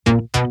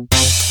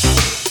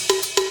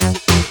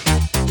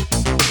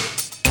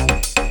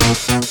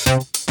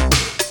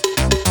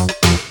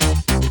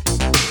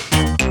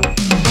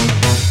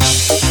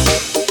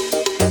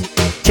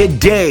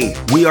Today,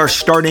 we are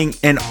starting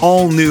an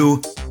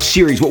all-new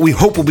series, what we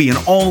hope will be an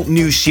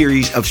all-new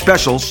series of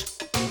specials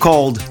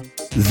called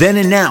Then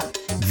and Now.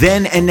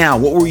 Then and Now.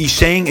 What were you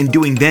saying and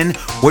doing then?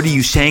 What are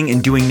you saying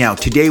and doing now?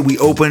 Today, we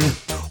open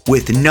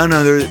with none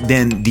other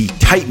than the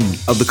titan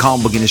of the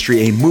comic book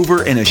industry, a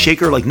mover and a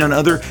shaker like none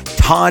other,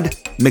 Todd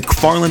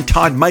McFarlane.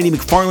 Todd Mighty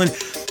McFarlane.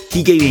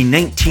 He gave a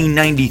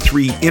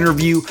 1993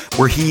 interview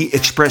where he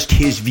expressed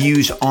his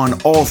views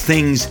on all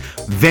things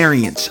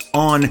variants,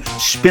 on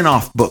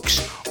spin-off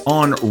books,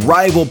 on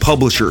rival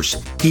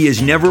publishers. He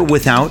is never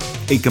without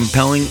a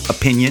compelling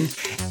opinion,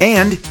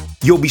 and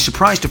you'll be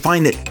surprised to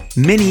find that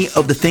many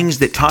of the things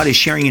that Todd is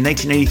sharing in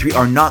 1993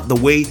 are not the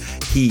way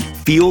he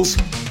feels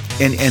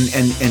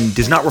and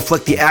does not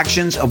reflect the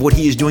actions of what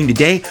he is doing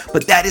today.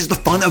 But that is the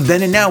fun of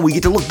Then and Now. We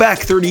get to look back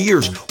 30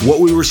 years,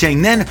 what we were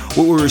saying then,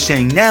 what we were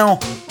saying now,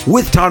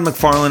 with Todd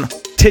McFarlane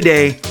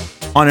today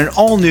on an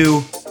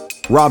all-new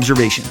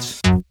Robservations.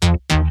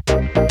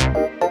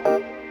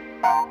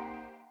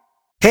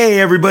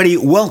 Hey everybody,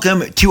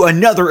 welcome to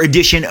another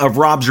edition of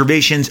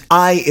Robservations.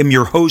 I am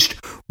your host,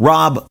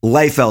 Rob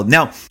Liefeld.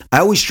 Now, I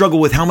always struggle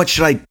with how much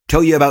should I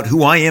tell you about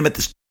who I am at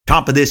the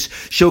top of this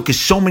show, because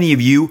so many of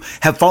you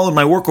have followed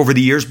my work over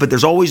the years, but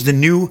there's always the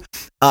new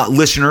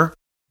listener.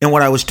 And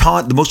what I was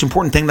taught, the most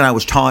important thing that I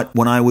was taught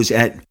when I was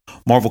at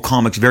Marvel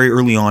Comics very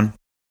early on,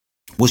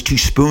 was to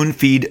spoon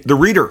feed the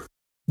reader.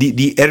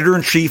 The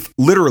editor-in-chief,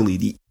 literally,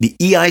 the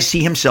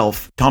EIC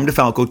himself, Tom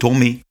DeFalco, told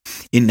me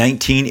in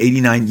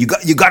 1989,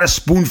 you got to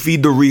spoon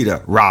feed the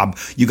reader, Rob.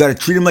 You got to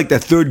treat him like the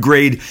third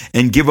grade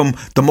and give them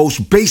the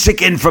most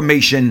basic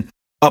information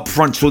up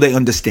front so they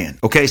understand.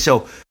 Okay,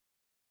 so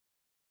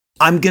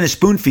I'm going to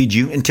spoon feed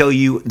you and tell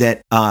you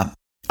that I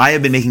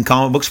have been making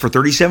comic books for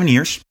 37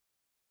 years.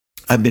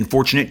 I've been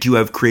fortunate to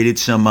have created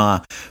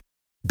some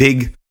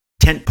big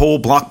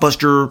tentpole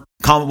blockbuster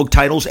comic book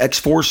titles,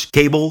 X-Force,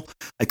 Cable.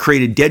 I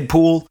created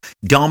Deadpool,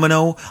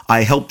 Domino.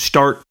 I helped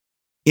start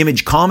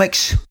Image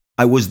Comics.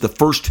 I was the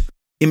first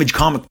Image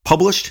comic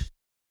published.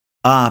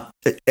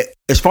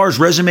 As far as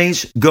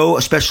resumes go,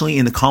 especially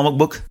in the comic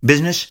book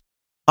business,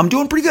 I'm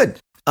doing pretty good.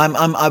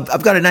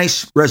 I've got a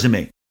nice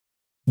resume.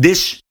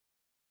 This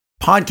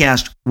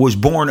podcast was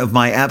born of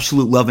my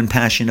absolute love and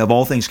passion of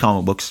all things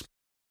comic books.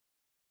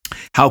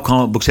 How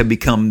comic books have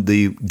become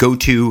the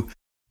go-to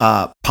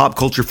pop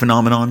culture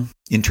phenomenon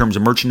in terms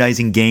of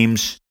merchandising,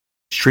 games,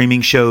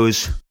 streaming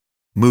shows,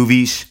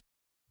 movies.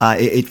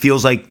 It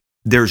feels like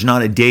there's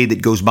not a day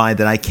that goes by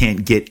that I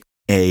can't get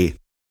a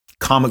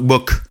comic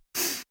book,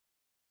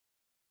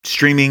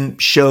 streaming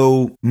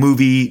show,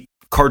 movie,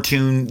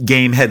 cartoon,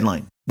 game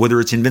headline. Whether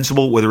it's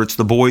Invincible, whether it's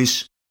The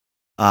Boys.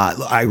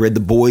 I read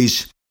The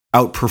Boys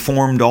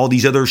outperformed all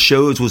these other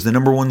shows, was the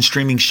number one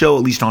streaming show,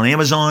 at least on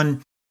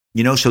Amazon.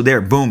 You know, so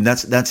there, boom,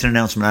 that's an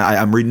announcement.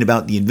 I'm reading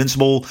about the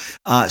Invincible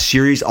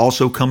series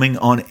also coming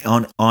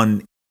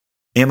on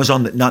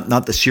Amazon,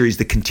 not the series,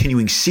 the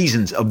continuing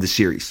seasons of the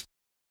series.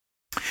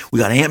 We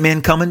got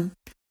Ant-Man coming,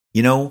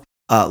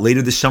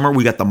 later this summer.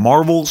 We got the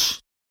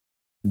Marvels.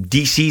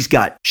 DC's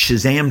got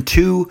Shazam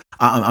 2.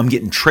 I'm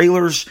getting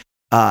trailers.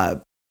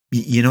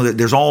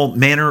 There's all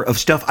manner of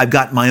stuff. I've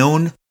got my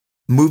own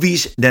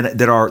movies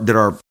that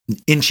are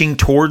inching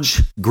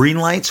towards green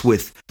lights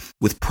with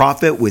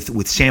Prophet,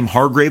 with Sam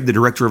Hargrave, the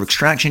director of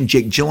Extraction,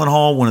 Jake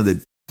Gyllenhaal, one of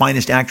the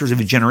finest actors of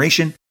his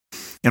generation,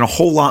 and a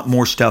whole lot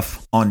more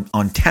stuff on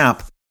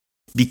tap,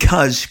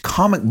 because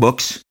comic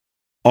books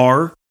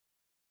are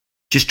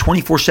just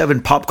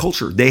 24/7 pop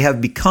culture. They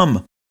have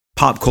become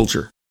pop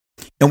culture.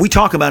 And we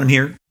talk about them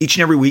here each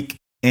and every week,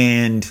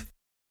 and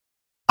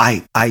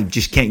I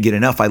just can't get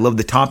enough. I love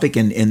the topic,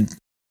 and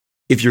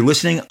if you're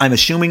listening, I'm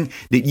assuming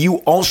that you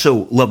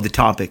also love the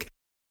topic.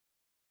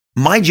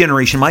 My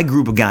generation, my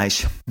group of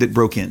guys that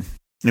broke in,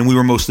 and we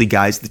were mostly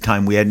guys at the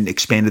time, we hadn't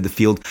expanded the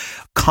field.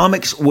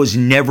 Comics was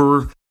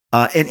never,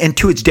 and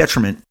to its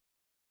detriment,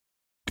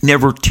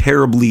 never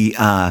terribly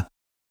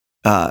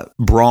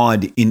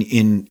broad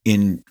in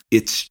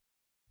its,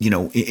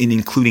 in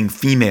including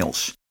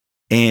females.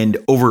 And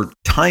over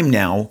time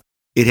now,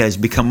 it has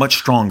become much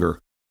stronger.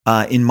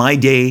 In my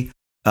day,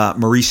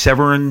 Marie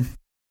Severin,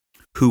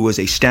 who was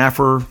a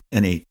staffer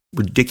and a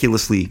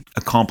ridiculously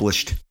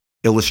accomplished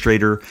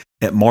illustrator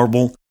at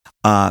Marvel.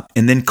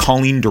 And then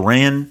Colleen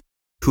Duran,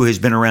 who has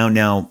been around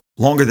now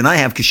longer than I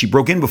have because she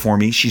broke in before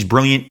me. She's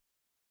brilliant.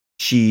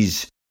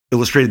 She's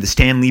illustrated the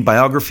Stan Lee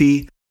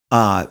biography.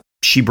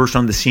 She burst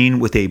on the scene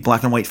with a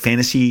black and white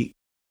fantasy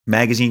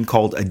magazine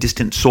called A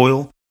Distant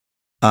Soil.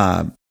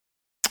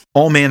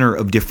 All manner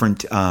of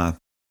different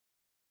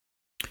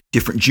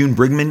June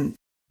Brigman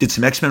did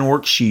some X-Men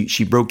work.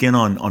 She broke in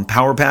on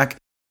Power Pack.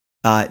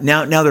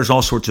 Now there's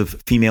all sorts of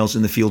females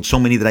in the field, so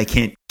many that I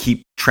can't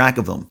keep track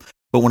of them.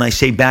 But when I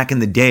say back in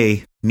the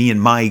day, me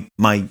and my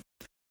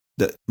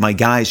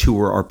guys who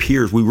were our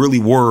peers, we really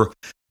were,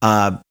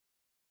 it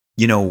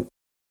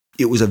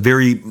was a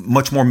very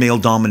much more male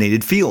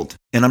dominated field.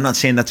 And I'm not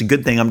saying that's a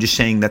good thing. I'm just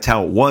saying that's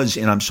how it was.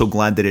 And I'm so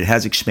glad that it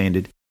has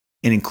expanded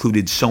and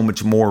included so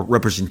much more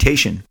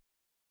representation.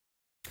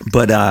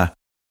 But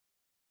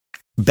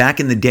back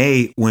in the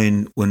day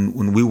when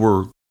we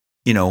were,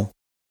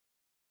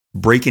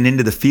 breaking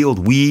into the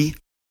field, we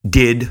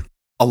did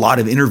a lot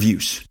of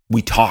interviews.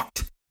 We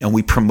talked and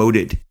we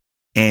promoted,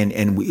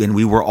 and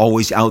we were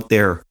always out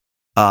there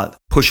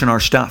pushing our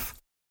stuff.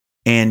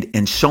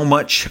 And so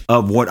much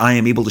of what I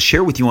am able to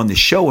share with you on this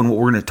show and what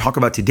we're going to talk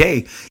about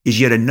today is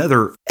yet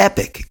another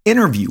epic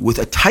interview with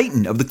a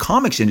titan of the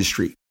comics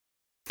industry.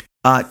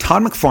 Todd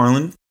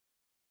McFarlane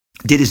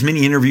did as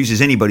many interviews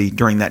as anybody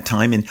during that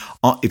time. And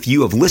if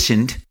you have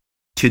listened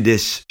to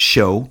this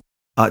show,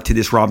 to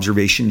this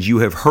Robservations, you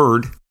have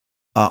heard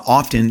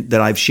often that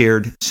I've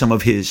shared some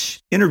of his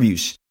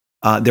interviews.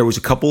 There was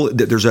a couple.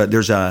 There's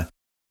a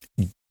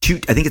two.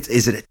 I think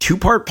is it a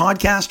 2-part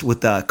podcast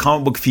with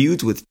Comic Book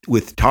Feuds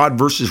with Todd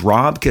versus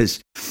Rob?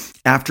 Because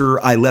after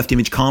I left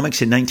Image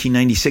Comics in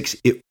 1996,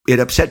 it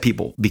upset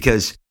people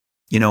because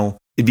it'd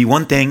be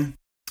one thing.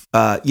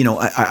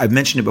 I've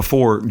mentioned it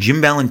before. Jim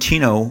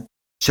Valentino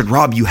said,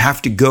 "Rob, you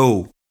have to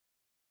go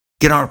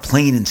get on a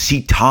plane and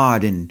see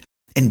Todd and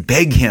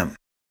beg him,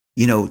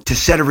 to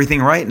set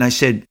everything right." And I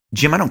said,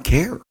 "Jim, I don't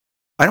care.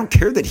 I don't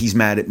care that he's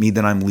mad at me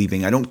that I'm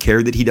leaving. I don't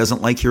care that he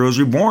doesn't like Heroes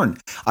Reborn.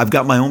 I've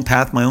got my own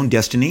path, my own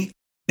destiny.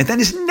 And that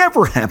is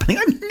never happening.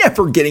 I'm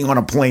never getting on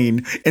a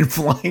plane and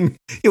flying."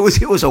 It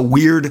was a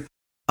weird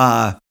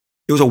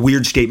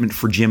statement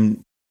for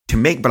Jim to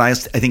make, but I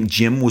think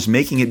Jim was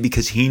making it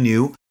because he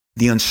knew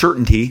the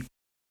uncertainty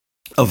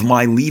of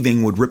my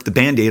leaving would rip the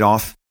Band-Aid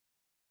off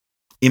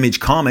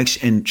Image Comics.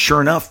 And sure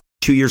enough,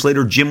 2 years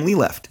later, Jim Lee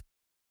left.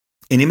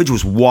 And Image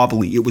was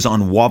wobbly. It was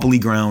on wobbly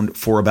ground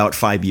for about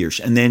 5 years.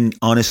 And then,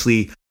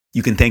 honestly,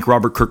 you can thank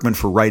Robert Kirkman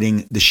for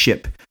righting the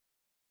ship.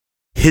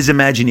 His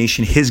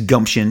imagination, his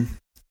gumption,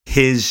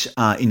 his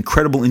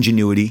incredible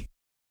ingenuity,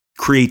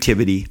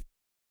 creativity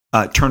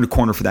turned a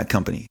corner for that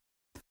company.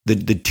 The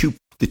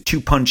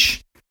two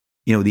punch,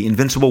 the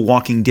invincible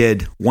Walking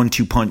Dead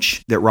 1-2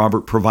 punch that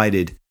Robert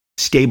provided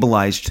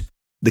stabilized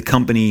the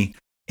company,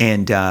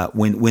 and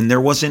when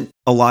there wasn't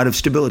a lot of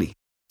stability,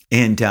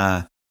 and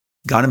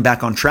got him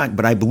back on track.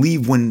 But I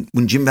believe when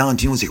Jim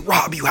Valentino would say,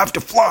 "Rob, you have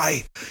to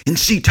fly and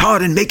see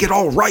Todd and make it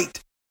all right,"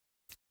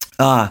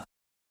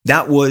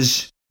 that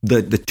was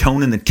the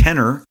tone and the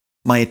tenor.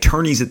 My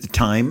attorneys at the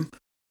time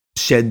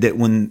said that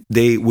when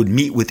they would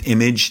meet with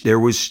Image, there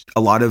was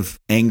a lot of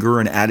anger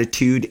and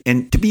attitude.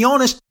 And to be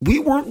honest, we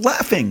weren't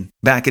laughing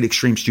back at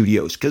Extreme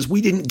Studios because we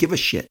didn't give a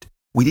shit.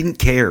 We didn't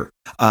care.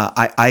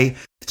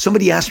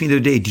 Somebody asked me the other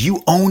day, "Do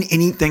you own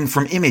anything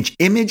from Image?"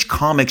 Image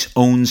Comics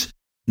owns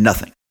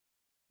nothing.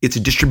 It's a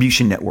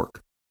distribution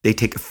network. They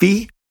take a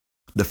fee.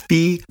 The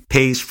fee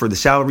pays for the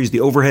salaries,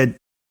 the overhead,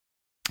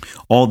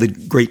 all the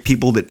great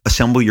people that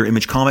assemble your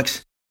Image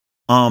Comics.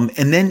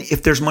 And then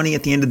if there's money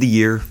at the end of the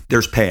year,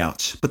 there's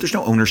payouts, but there's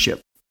no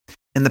ownership.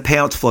 And the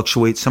payouts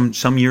fluctuate.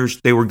 Some years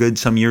they were good,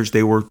 some years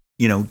they were,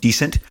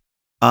 decent.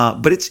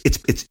 But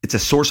it's a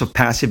source of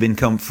passive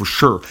income for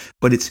sure.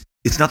 But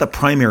it's not the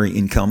primary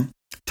income.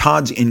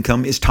 Todd's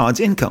income is Todd's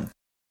income.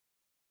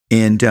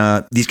 And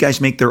these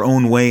guys make their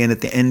own way. And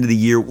at the end of the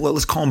year, well,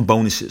 let's call them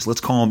bonuses.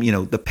 Let's call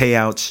them, the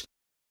payouts.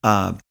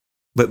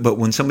 But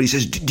when somebody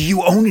says, "Do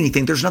you own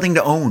anything?" There's nothing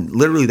to own.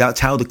 Literally, that's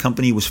how the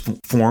company was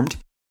formed.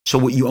 So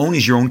what you own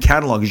is your own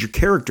catalog, is your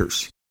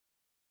characters.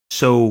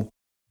 So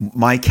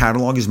my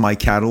catalog is my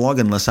catalog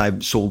unless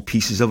I've sold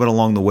pieces of it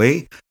along the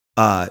way.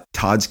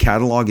 Todd's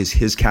catalog is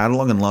his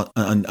catalog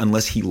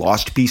unless he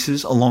lost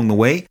pieces along the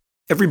way.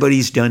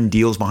 Everybody's done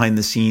deals behind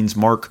the scenes.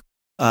 Mark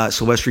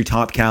Silvestri,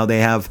 Top Cow, they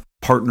have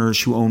partners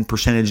who own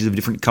percentages of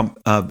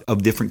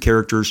different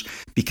characters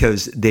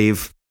because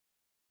they've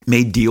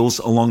made deals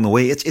along the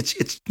way.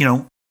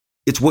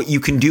 It's what you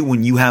can do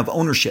when you have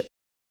ownership.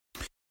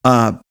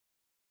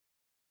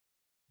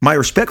 My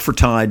respect for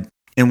Todd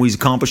and what he's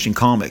accomplished in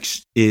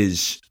comics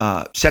is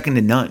second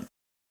to none.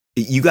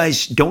 You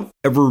guys don't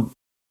ever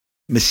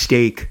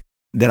mistake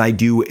that I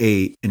do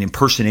an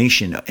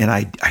impersonation, and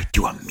I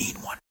do a mean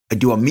one. I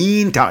do a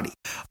mean Toddy.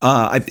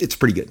 It's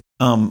pretty good.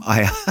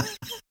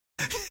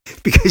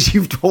 Because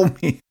you've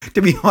told me,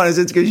 to be honest,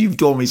 it's because you've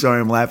told me. Sorry,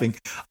 I'm laughing.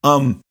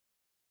 When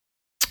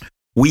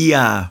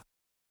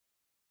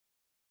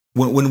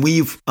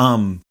we've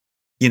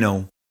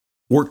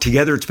worked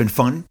together, it's been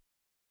fun.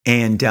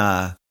 And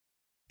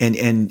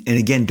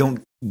again,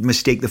 don't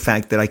mistake the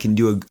fact that I can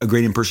do a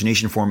great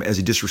impersonation for him as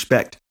a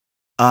disrespect.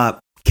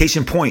 Case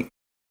in point,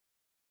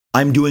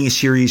 I'm doing a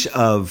series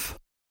of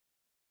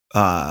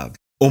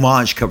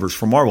homage covers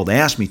for Marvel. They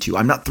asked me to.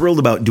 I'm not thrilled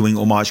about doing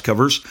homage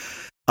covers.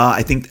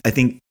 I think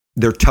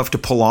they're tough to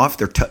pull off.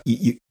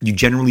 You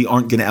generally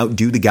aren't going to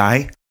outdo the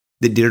guy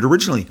that did it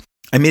originally.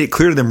 I made it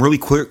clear to them really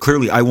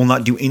clearly. I will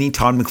not do any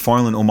Todd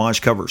McFarlane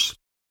homage covers.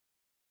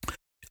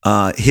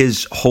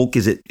 His Hulk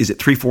is at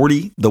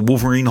 340, the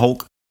Wolverine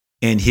Hulk,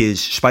 and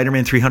his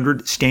Spider-Man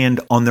 300 stand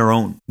on their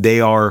own.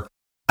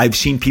 I've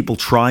seen people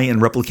try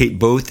and replicate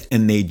both,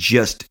 and they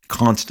just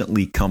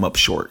constantly come up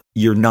short.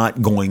 You're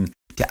not going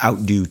to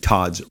outdo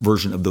Todd's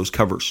version of those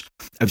covers.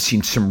 I've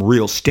seen some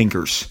real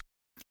stinkers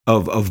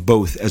of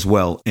both as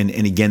well. And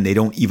again, they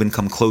don't even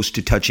come close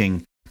to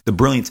touching the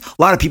brilliance. A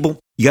lot of people,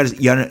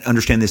 you got to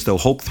understand this though.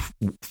 Hulk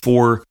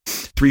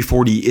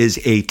 340 is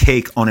a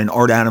take on an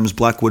Art Adams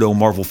Black Widow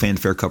Marvel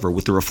fanfare cover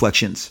with the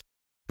reflections.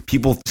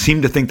 People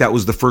seem to think that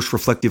was the first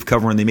reflective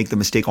cover, and they make the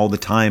mistake all the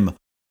time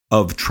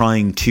of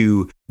trying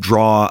to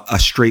draw a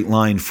straight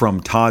line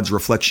from Todd's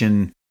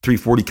reflection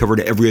 340 cover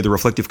to every other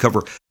reflective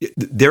cover.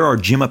 There are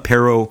Jim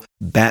Aparo,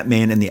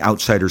 Batman, and the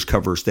Outsiders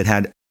covers that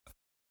had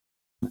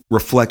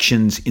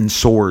reflections in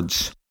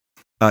swords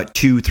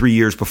 2-3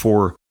 years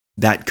before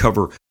that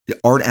cover. The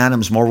Art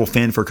Adams Marvel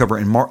fanfare cover,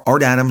 and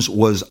Art Adams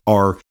was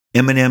our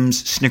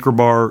M&M's, Snicker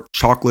bar,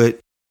 chocolate,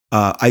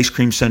 ice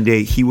cream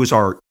sundae. He was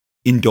our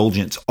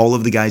indulgence. All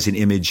of the guys in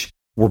Image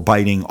were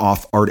biting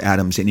off Art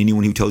Adams, and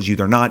anyone who tells you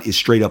they're not is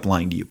straight up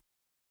lying to you.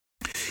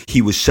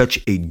 He was such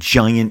a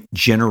giant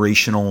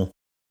generational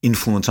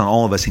influence on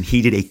all of us, and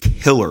he did a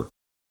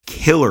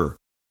killer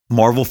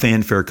Marvel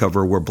fanfare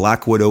cover where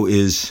Black Widow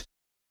is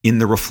in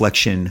the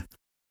reflection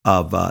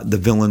of the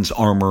villain's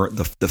armor,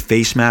 the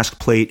face mask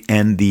plate,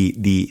 and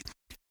the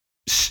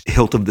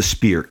hilt of the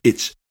spear.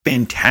 It's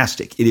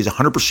fantastic. It is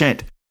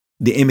 100%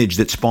 the Image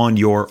that spawned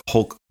your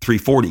Hulk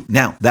 340.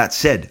 Now, that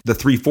said, the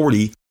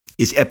 340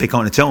 is epic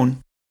on its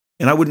own,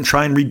 and I wouldn't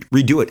try and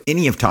redo it.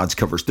 Any of Todd's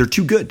covers, they're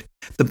too good.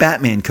 The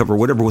Batman cover,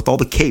 whatever, with all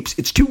the capes,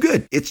 it's too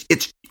good. It's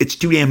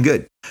too damn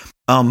good.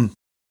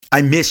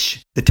 I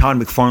miss the Todd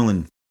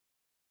McFarlane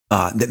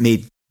that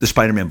made the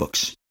Spider-Man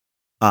books.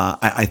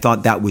 I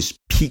thought that was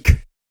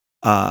peak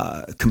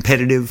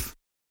competitive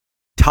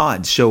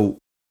Todd. So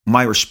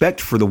my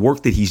respect for the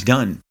work that he's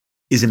done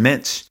is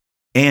immense.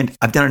 And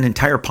I've done an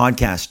entire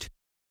podcast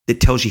that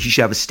tells you he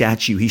should have a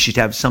statue. He should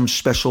have some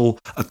special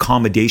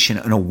accommodation,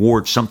 an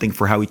award, something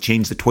for how he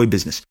changed the toy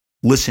business.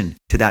 Listen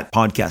to that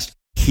podcast.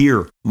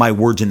 Hear my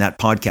words in that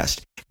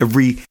podcast.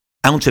 Every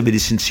ounce of it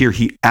is sincere.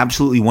 He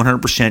absolutely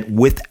 100%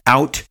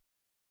 without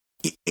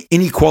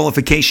any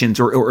qualifications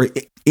or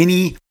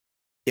any,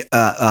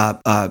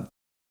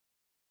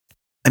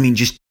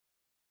 just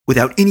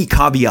without any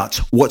caveats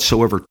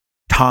whatsoever.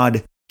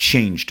 Todd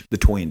changed the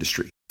toy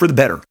industry for the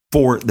better.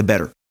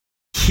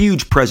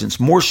 Huge presence.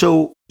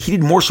 He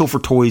did more so for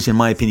toys, in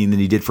my opinion, than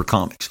he did for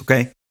comics,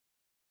 okay?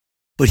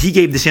 But he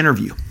gave this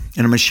interview, and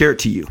I'm going to share it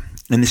to you.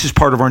 And this is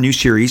part of our new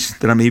series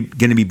that I'm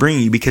going to be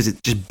bringing you because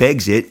it just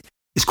begs it.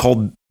 It's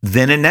called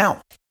Then and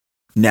Now.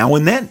 Now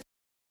and Then.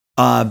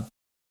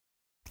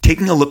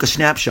 Taking a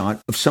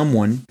snapshot of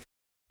someone,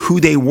 who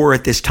they were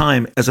at this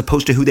time as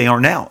opposed to who they are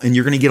now. And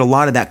you're going to get a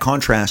lot of that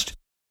contrast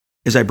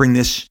as I bring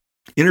this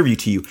interview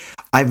to you.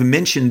 I've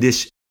mentioned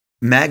this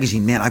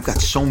magazine. Man, I've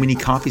got so many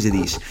copies of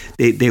these.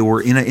 They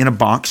were in a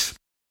box.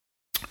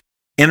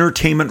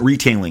 Entertainment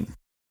Retailing.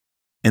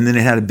 And then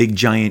it had a big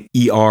giant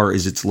ER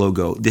as its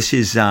logo. This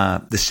is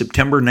the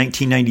September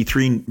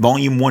 1993,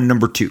 Volume 1,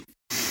 Number 2.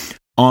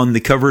 On the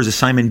cover is a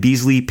Simon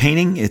Beasley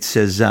painting. It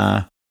says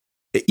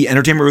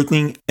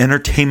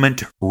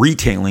Entertainment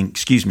Retailing,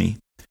 excuse me.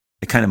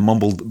 I kind of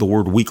mumbled the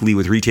word weekly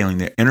with retailing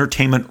there.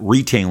 Entertainment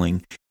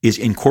Retailing is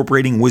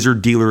incorporating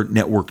Wizard Dealer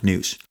Network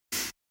news.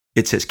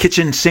 It says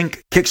kitchen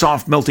sink kicks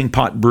off melting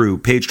pot brew,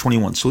 page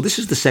 21. So this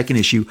is the second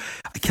issue.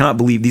 I cannot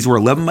believe these were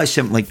 11 by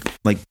 7,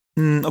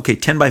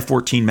 10 by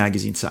 14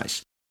 magazine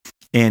size.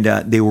 And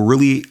they were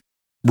really,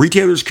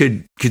 retailers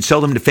could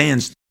sell them to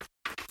fans.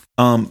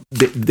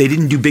 They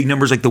didn't do big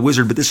numbers like the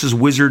Wizard, but this is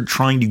Wizard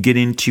trying to get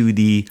into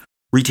the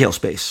retail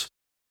space.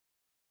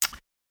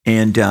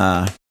 And,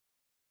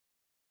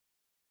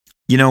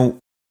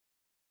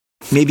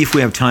 maybe if we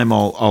have time,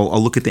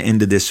 I'll look at the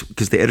end of this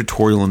because the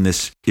editorial in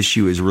this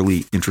issue is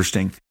really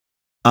interesting.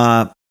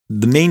 The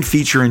main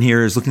feature in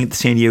here is looking at the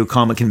San Diego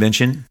Comic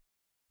Convention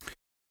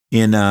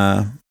in,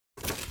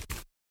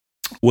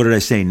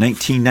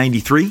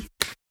 1993.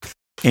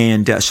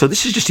 And so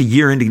this is just a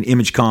year into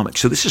Image Comics.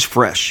 So this is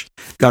fresh.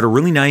 Got a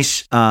really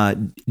nice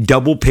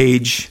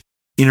double-page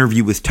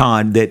interview with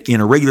Todd that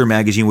in a regular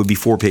magazine would be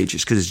 4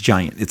 pages because it's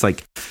giant. It's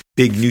like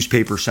big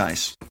newspaper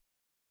size.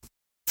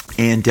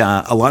 And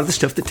a lot of the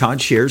stuff that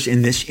Todd shares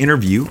in this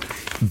interview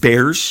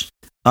bears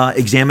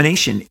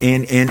examination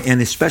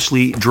and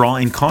especially draw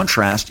in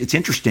contrast. It's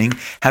interesting,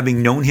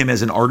 having known him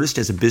as an artist,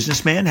 as a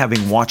businessman,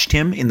 having watched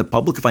him in the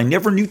public. If I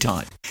never knew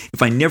Todd,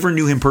 if I never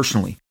knew him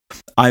personally,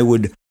 I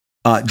would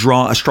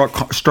draw a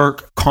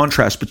stark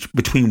contrast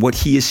between what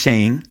he is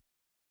saying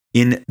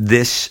in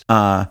this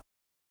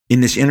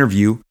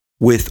interview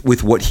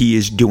with what he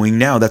is doing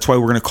now. That's why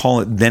we're going to call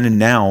it Then and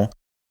Now.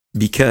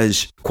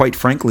 Because, quite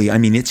frankly, I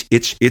mean,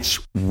 it's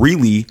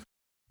really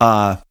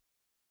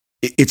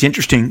it's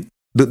interesting.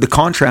 The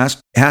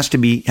contrast has to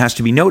be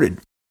noted.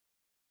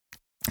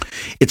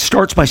 It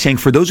starts by saying,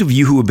 for those of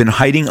you who have been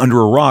hiding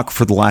under a rock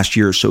for the last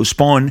year or so,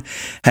 Spawn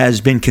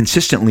has been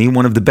consistently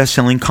one of the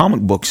best-selling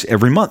comic books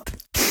every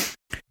month.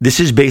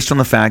 This is based on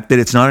the fact that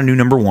it's not a new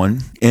number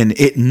one, and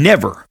it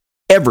never,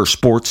 ever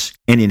sports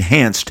an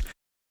enhanced,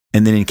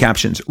 and then in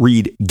captions,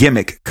 read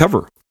gimmick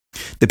cover.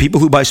 The people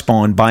who buy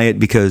Spawn buy it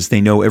because they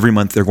know every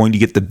month they're going to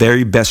get the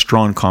very best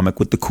drawn comic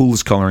with the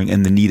coolest coloring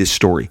and the neatest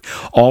story,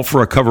 all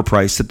for a cover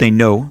price that they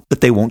know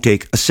that they won't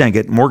take a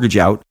Saget mortgage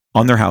out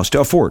on their house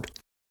to afford.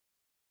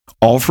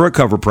 all for a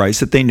cover price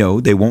that they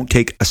know they won't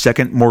take a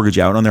second mortgage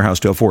out on their house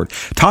to afford.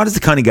 Todd is the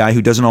kind of guy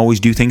who doesn't always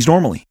do things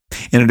normally,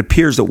 and it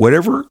appears that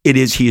whatever it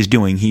is he is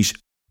doing, he's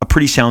a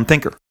pretty sound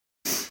thinker.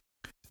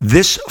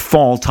 This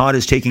fall, Todd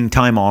is taking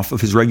time off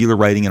of his regular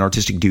writing and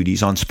artistic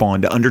duties on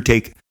Spawn to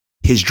undertake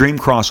his dream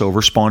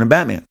crossover, Spawn and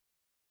Batman.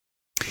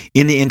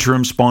 In the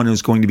interim, Spawn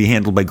is going to be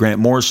handled by Grant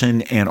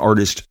Morrison and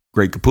artist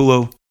Greg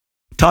Capullo.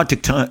 Todd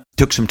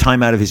took some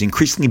time out of his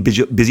increasingly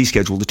busy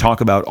schedule to talk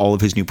about all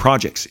of his new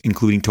projects,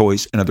 including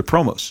toys and other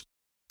promos.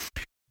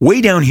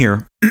 Way down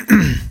here,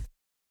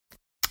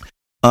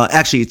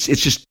 actually,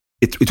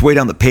 it's way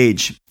down the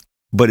page,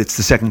 but it's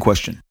the second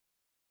question.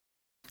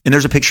 And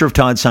there's a picture of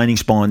Todd signing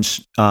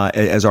Spawns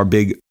as our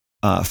big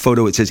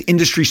photo. It says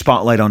Industry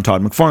Spotlight on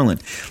Todd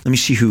McFarlane. Let me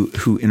see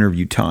who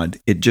interviewed Todd.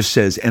 It just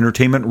says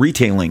Entertainment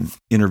Retailing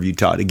interviewed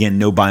Todd. Again,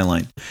 no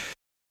byline.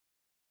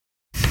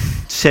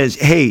 It says,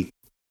 hey,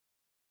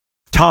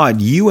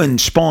 Todd, you and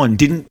Spawn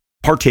didn't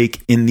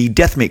partake in the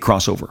Deathmate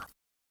crossover.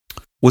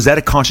 Was that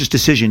a conscious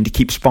decision to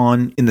keep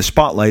Spawn in the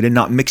spotlight and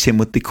not mix him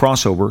with the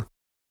crossover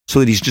so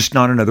that he's just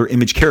not another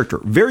Image character?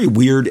 Very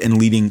weird and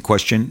leading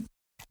question,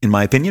 in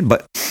my opinion,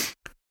 but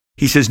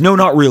he says, no,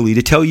 not really.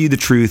 To tell you the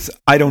truth,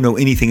 I don't know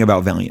anything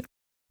about Valiant.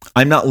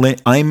 I'm not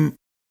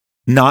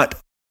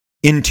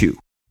into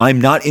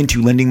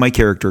lending my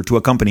character to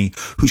a company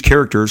whose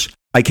characters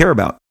I care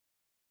about.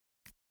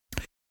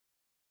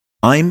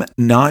 I'm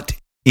not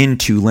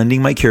into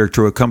lending my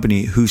character to a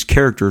company whose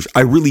characters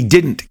I really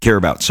didn't care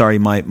about. Sorry,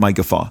 my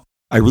guffaw.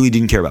 I really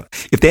didn't care about.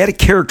 If they had a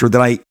character that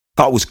I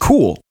thought was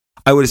cool,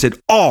 I would have said,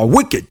 oh,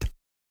 wicked.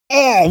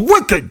 Oh,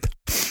 wicked.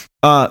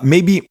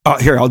 Maybe,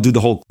 here, I'll do the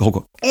whole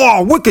quote.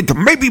 Oh, wicked.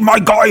 Maybe my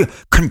guy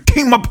can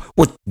team up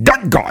with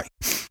that guy.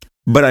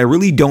 But I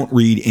really don't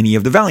read any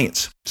of the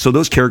Valiants. So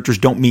those characters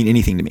don't mean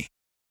anything to me.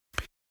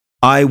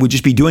 I would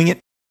just be doing it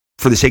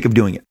for the sake of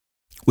doing it.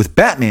 With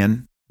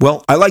Batman,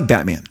 well, I like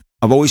Batman.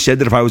 I've always said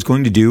that if I was ever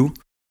going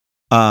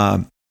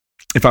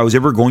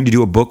to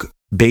do a book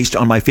based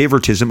on my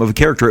favoritism of a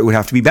character, it would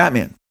have to be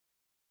Batman.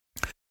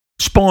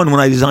 Spawn, when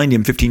I designed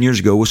him 15 years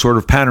ago, was sort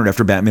of patterned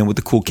after Batman with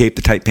the cool cape,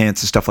 the tight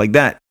pants, and stuff like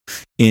that,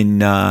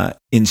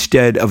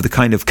 instead of the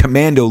kind of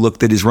commando look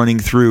that is running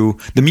through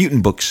the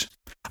Mutant books.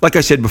 Like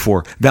I said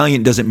before,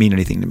 Valiant doesn't mean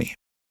anything to me.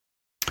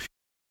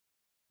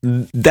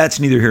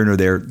 That's neither here nor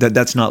there.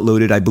 That's not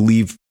loaded. I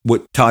believe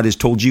what Todd has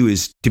told you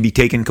is to be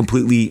taken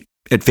completely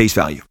at face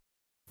value.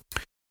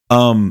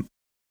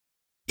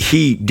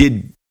 He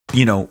did,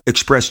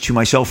 express to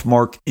myself,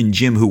 Mark, and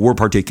Jim, who were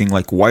partaking,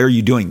 like, why are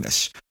you doing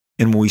this?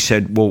 And when we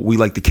said, well, we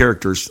like the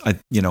characters,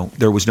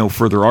 there was no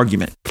further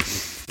argument.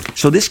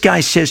 So this guy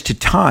says to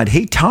Todd,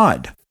 hey,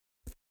 Todd,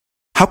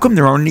 how come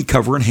there aren't any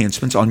cover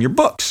enhancements on your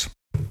books?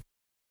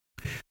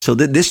 So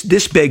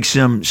this begs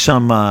some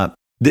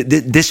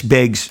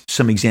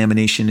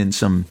examination and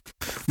some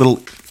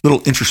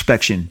little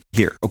introspection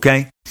here,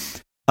 okay?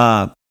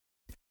 Todd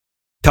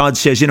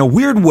says, in a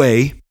weird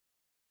way,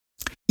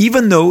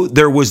 even though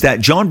there was that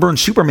John Byrne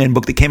Superman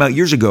book that came out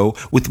years ago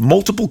with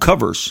multiple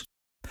covers,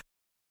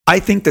 I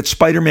think that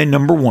Spider-Man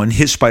number 1,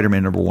 his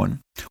Spider-Man number 1,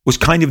 was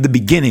kind of the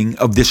beginning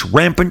of this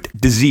rampant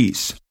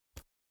disease.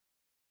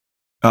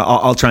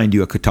 I'll try and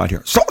do a Todd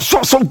here.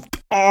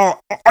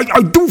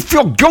 I do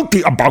feel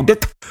guilty about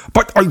it,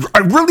 but I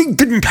really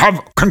didn't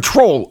have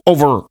control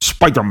over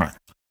Spider-Man.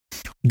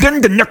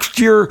 Then the next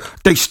year,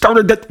 they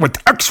started it with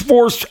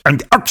X-Force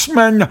and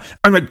X-Men,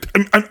 and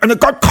it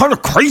got kind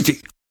of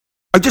crazy.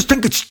 I just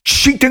think it's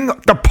cheating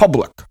the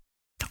public.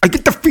 I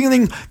get the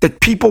feeling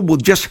that people will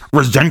just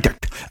resent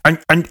it,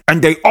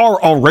 and they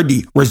are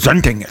already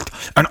resenting it.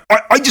 And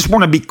I just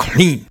want to be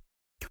clean.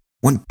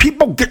 When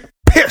people get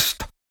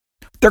pissed,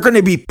 they're going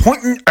to be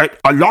pointing at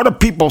a lot of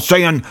people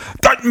saying,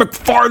 that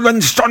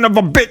McFarlane son of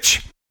a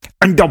bitch.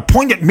 And they'll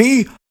point at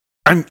me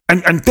and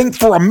think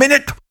for a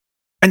minute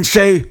and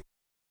say,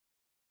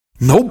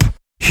 nope,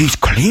 he's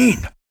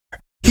clean.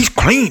 He's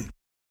clean.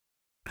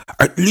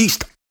 At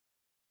least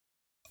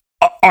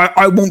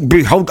I won't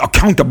be held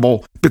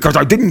accountable because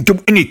I didn't do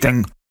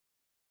anything.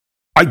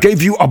 I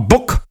gave you a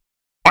book.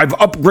 I've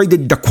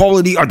upgraded the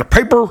quality of the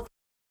paper,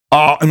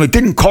 and it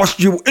didn't cost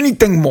you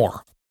anything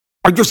more.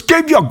 I just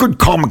gave you a good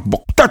comic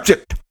book. That's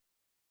it.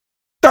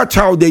 That's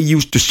how they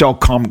used to sell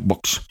comic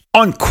books,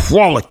 on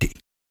quality.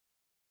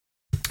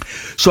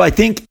 So I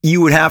think you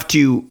would have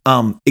to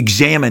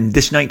examine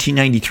this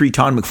 1993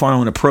 Todd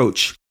McFarlane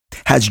approach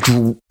has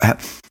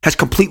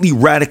completely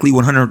radically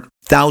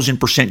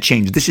 100,000%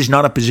 changed. This is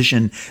not a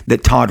position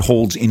that Todd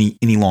holds any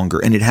longer,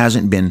 and it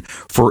hasn't been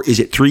for, is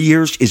it 3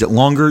 years? Is it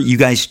longer? You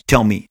guys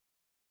tell me.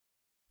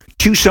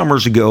 2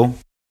 summers ago,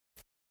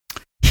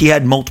 he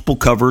had multiple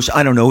covers.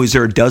 I don't know. Is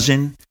there a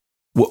dozen?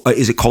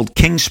 Is it called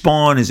King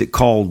Spawn? Is it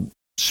called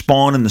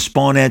Spawn and the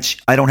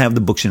Spawnettes? I don't have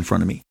the books in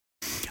front of me.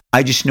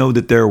 I just know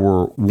that there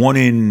were 1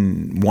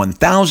 in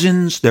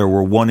 1000s, there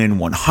were 1 in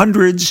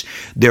 100s,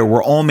 there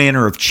were all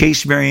manner of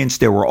chase variants,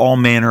 there were all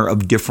manner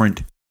of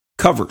different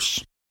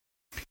covers.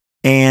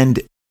 And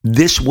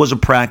this was a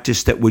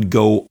practice that would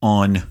go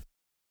on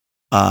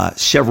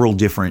several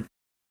different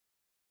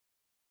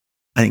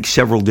I think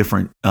several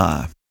different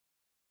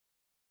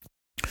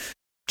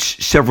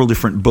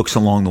books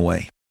along the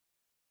way.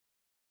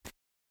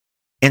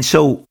 And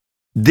so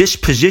this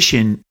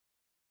position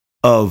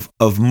of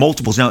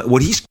multiples. Now,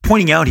 what he's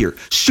pointing out here,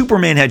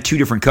 Superman had 2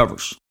 different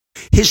covers.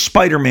 His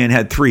Spider-Man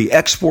had 3.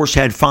 X-Force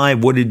had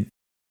 5. What did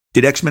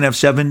X-Men have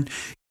 7?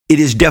 It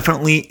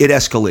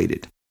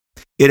escalated.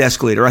 It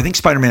escalated. I think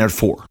Spider-Man had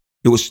 4.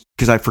 It was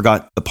because I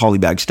forgot the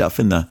polybag stuff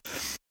and the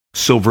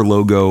silver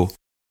logo.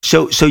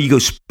 So you go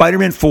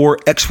Spider-Man 4,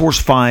 X-Force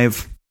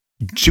 5,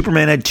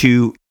 Superman had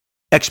 2,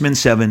 X-Men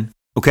 7.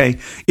 Okay,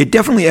 it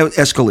definitely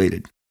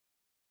escalated.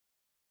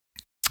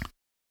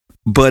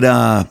 But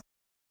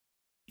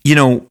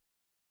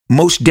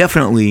most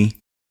definitely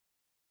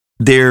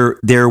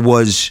there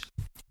was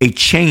a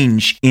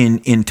change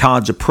in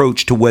Todd's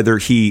approach to whether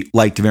he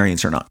liked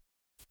variants or not.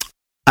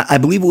 I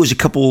believe it was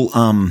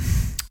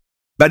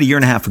about a year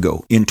and a half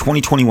ago in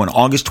 2021,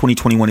 August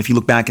 2021. If you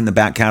look back in the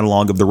back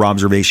catalog of the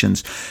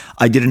Robservations,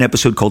 I did an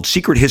episode called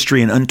Secret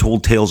History and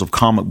Untold Tales of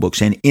Comic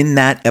Books. And in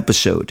that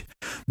episode,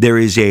 there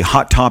is a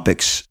Hot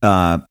Topics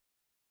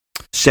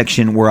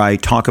section where I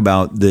talk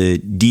about the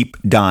deep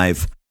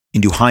dive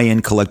into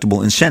high-end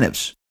collectible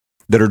incentives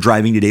that are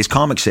driving today's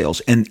comic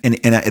sales. And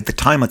at the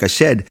time, like I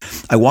said,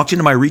 I walked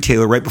into my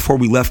retailer right before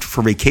we left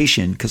for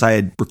vacation because I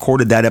had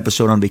recorded that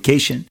episode on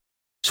vacation.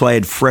 So I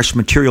had fresh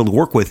material to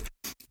work with.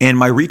 And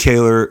my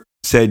retailer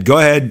said, "Go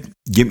ahead,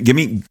 give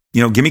me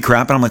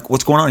crap." And I'm like,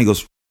 "What's going on?" He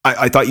goes,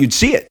 I thought you'd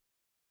see it.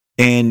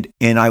 And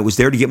I was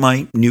there to get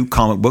my new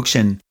comic books,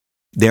 and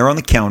there on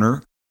the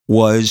counter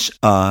was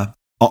not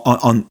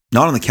on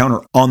the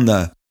counter, on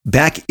the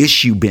back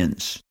issue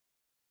bins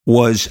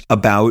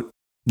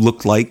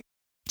looked like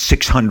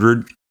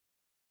 600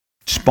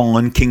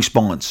 King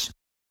Spawns.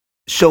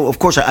 So of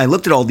course I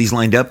looked at all these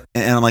lined up,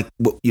 and I'm like,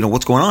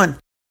 what's going on?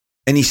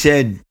 And he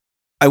said,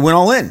 "I went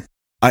all in.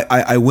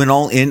 I went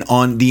all in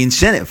on the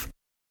incentive.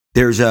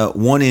 There's a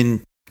 1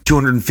 in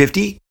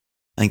 250.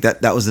 I think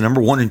that was the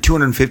number, 1 in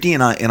 250,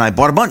 and I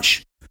bought a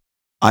bunch.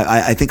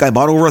 I think I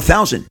bought over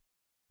 1,000,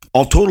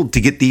 all total, to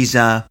get these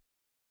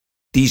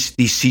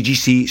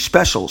CGC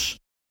specials,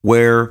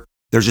 where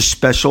there's a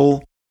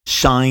special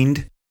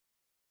signed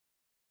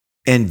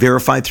and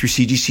verified through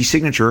CGC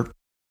signature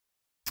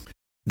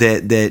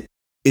that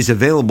is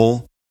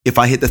available if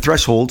I hit the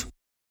threshold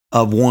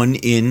of 1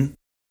 in."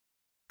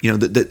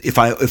 If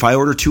I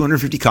order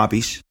 250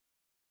 copies,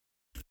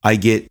 I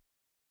get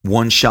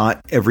 1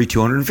 shot every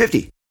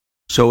 250.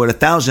 So at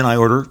 1,000, I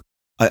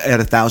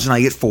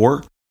get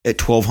 4. At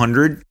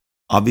 1,200,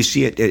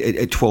 obviously at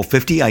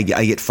 1,250, I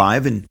get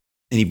 5. And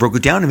he broke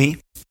it down to me.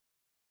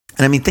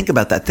 And I mean, think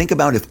about that. Think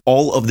about if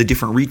all of the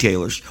different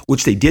retailers,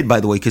 which they did, by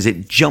the way, because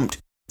it jumped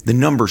the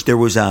numbers. There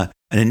was an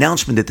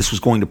announcement that this was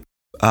going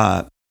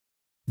to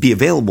be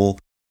available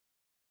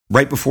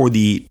right before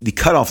the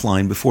cutoff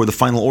line, before the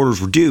final orders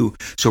were due.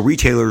 So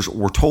retailers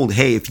were told,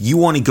 hey, if you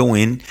want to go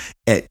in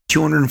at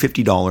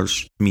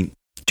 $250,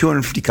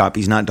 250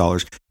 copies, not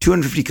dollars,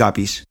 250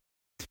 copies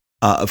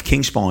of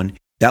King Spawn,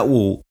 that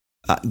will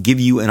give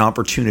you an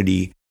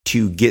opportunity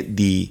to get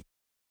the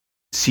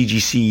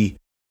CGC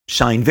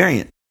signed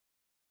variant.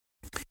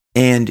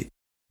 And,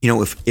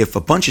 if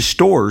a bunch of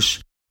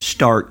stores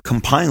start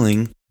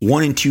compiling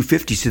 1 in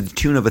 250s to the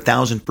tune of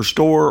 1,000 per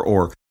store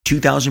or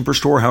 2,000 per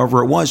store,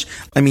 however it was,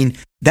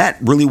 that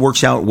really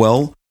works out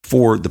well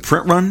for the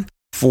print run,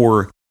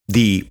 for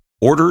the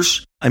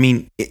orders.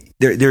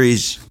 There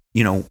is,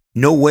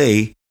 no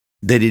way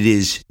that it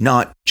is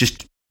not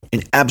just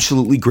an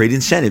absolutely great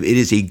incentive. It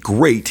is a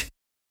great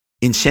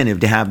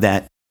incentive to have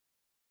that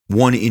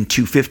 1 in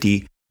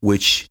 250,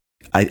 which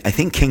I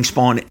think King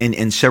Spawn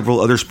and several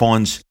other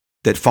spawns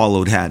that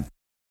followed had.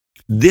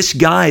 This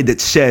guy that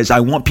says,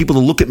 I want people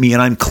to look at me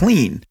and I'm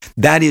clean,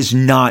 that is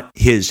not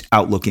his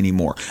outlook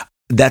anymore.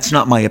 That's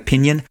not my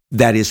opinion.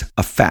 That is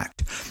a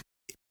fact.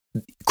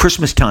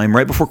 Christmas time,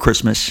 right before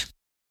Christmas,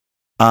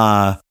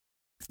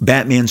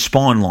 Batman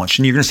Spawn launched.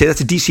 And you're going to say that's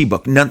a DC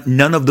book.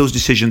 None of those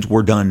decisions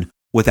were done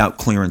without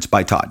clearance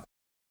by Todd.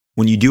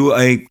 When you do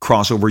a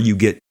crossover, you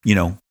get,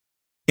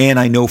 and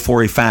I know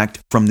for a fact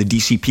from the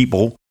DC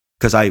people,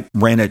 because I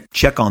ran a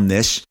check on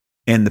this,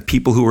 and the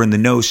people who were in the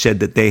know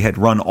said that they had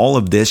run all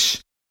of this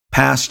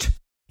past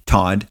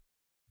Todd,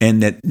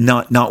 and that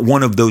not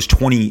one of those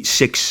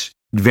 26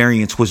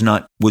 variants was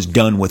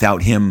done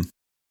without him,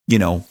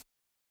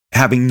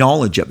 having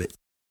knowledge of it.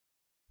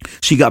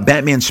 So you got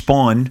Batman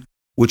Spawn,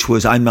 which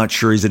was, I'm not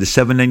sure, is it a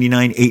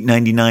 $7.99,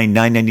 $8.99,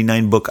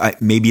 $9.99 book?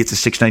 Maybe it's a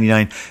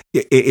 $6.99.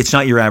 It's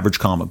not your average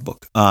comic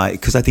book,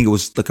 because I think it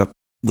was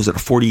was it a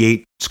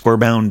 48 square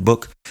bound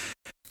book?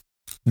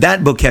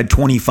 That book had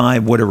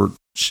 25 whatever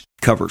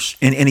covers.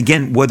 And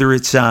again, whether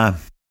it's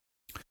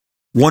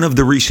one of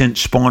the recent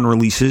Spawn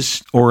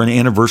releases or an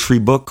anniversary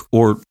book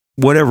or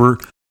whatever,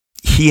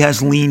 he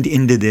has leaned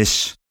into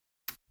this.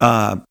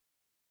 I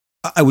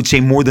would say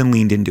more than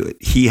leaned into it.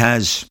 He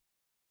has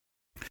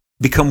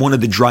become one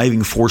of the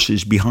driving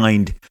forces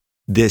behind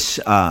this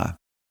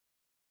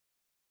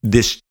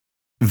this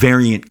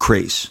variant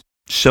craze.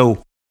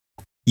 So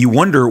you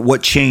wonder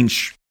what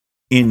changed,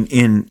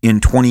 in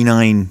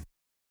 29,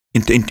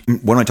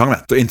 what am I talking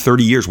about? In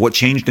 30 years, what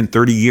changed in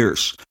 30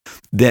 years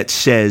that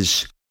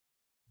says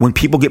when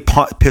people get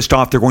pissed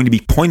off, they're going to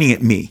be pointing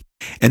at me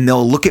and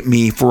they'll look at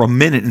me for a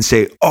minute and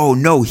say, oh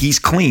no, he's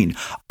clean.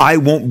 I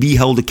won't be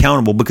held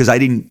accountable because I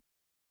didn't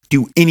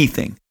do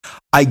anything.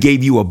 I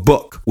gave you a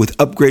book with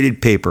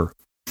upgraded paper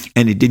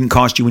and it didn't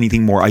cost you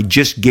anything more. I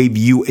just gave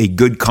you a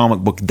good comic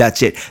book.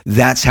 That's it.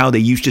 That's how they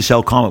used to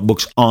sell comic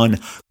books, on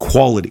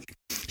quality.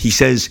 He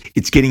says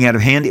it's getting out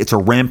of hand. It's a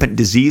rampant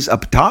disease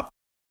up top.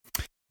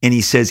 And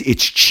he says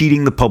it's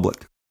cheating the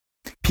public.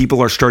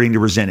 People are starting to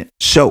resent it.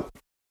 So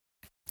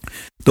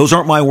those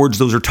aren't my words.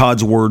 Those are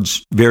Todd's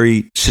words,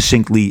 very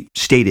succinctly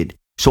stated.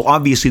 So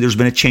obviously there's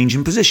been a change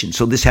in position.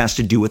 So this has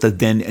to do with a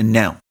then and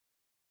now.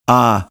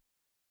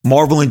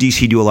 Marvel and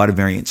DC do a lot of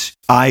variants.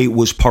 I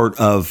was part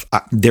of,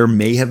 there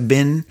may have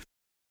been,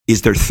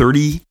 is there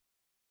 30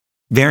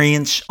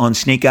 variants on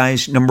Snake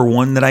Eyes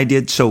 #1 that I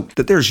did? So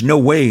that there's no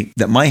way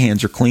that my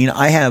hands are clean.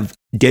 I have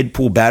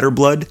Deadpool Batter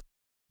Blood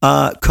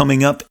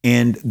coming up,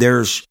 and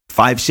there's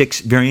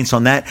 5-6 variants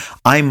on that.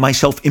 I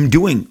myself am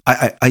doing,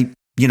 I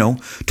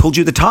told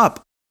you at the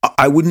top,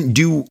 I wouldn't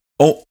do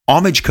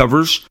homage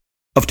covers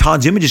of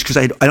Todd's images because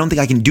I don't think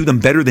I can do them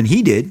better than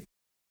he did.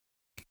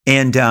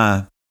 And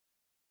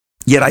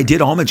yet I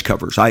did homage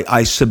covers.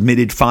 I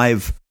submitted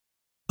 5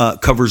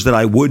 covers that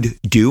I would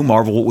do.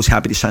 Marvel was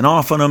happy to sign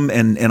off on them,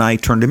 and I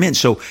turned them in.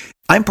 So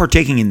I'm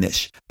partaking in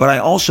this, but I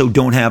also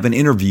don't have an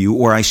interview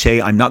where I say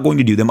I'm not going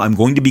to do them. I'm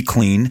going to be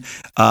clean.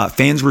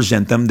 Fans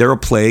resent them. They're a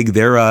plague.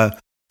 They're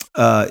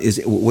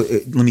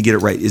let me get it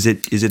right. Is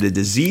it a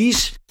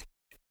disease?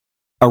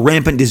 A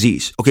rampant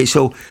disease. Okay,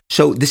 so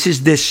this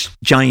is this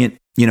giant,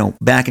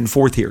 back and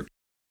forth here.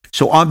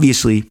 So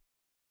obviously,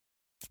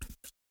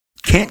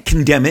 can't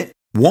condemn it,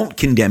 won't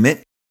condemn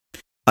it.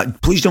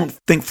 Please don't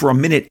think for a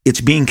minute it's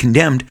being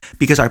condemned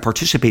because I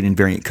participate in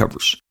variant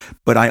covers.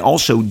 But I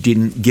also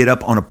didn't get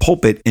up on a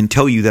pulpit and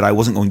tell you that I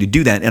wasn't going to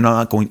do that, and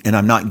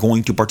I'm not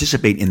going to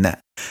participate in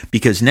that,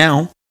 because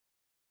now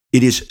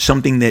it is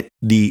something that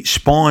the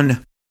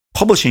Spawn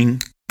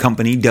Publishing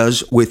Company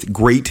does with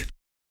great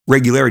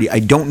regularity. I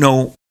don't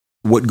know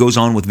what goes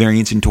on with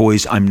variants and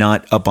toys. I'm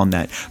not up on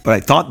that. But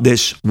I thought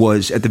this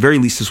was, at the very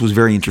least, this was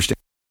very interesting.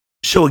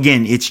 So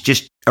again, it's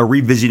just a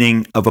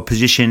revisiting of a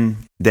position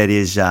that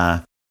is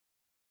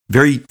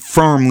very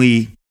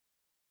firmly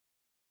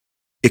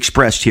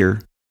expressed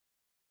here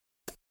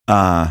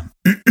in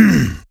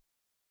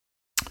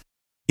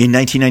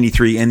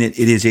 1993, and it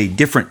is a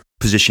different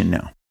position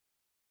now.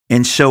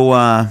 And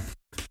so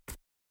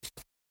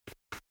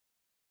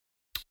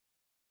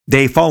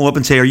they follow up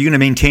and say, are you going to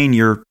maintain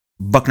your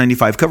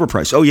 $1.95 cover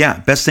price? Oh yeah,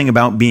 best thing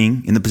about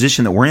being in the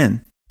position that we're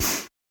in,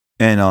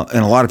 and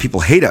a lot of people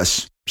hate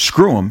us,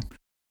 screw them,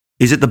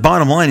 is that the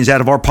bottom line is out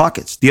of our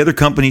pockets. The other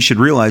companies should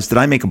realize that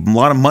I make a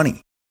lot of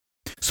money.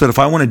 So that if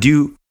I want to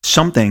do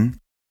something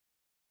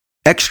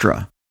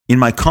extra in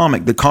my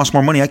comic that costs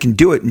more money, I can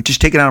do it and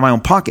just take it out of my own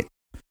pocket.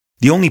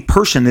 The only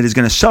person that is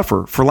going to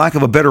suffer, for lack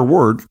of a better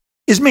word,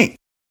 is me.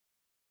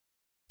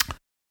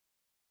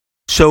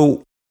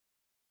 So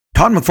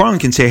Todd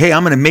McFarlane can say, hey,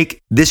 I'm going to make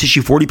this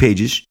issue 40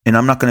 pages and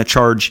I'm not going to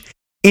charge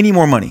any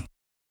more money.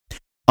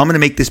 I'm going to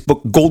make this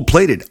book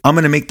gold-plated. I'm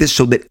going to make this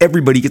so that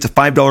everybody gets a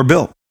 $5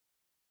 bill.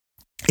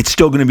 It's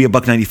still going to be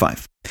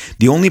 $1.95.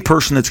 The only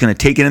person that's going to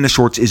take it in the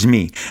shorts is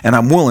me, and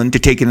I'm willing to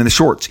take it in the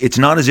shorts. It's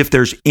not as if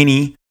there's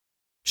any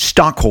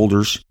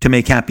stockholders to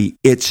make happy.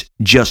 It's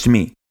just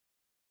me.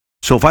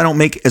 So if I don't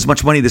make as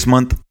much money this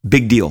month,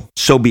 big deal.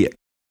 So be it.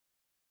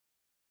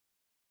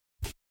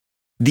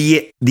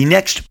 The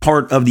next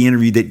part of the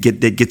interview that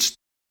gets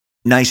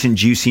nice and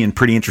juicy and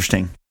pretty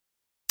interesting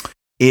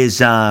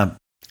is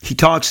he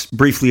talks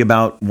briefly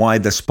about why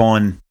the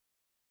Spawn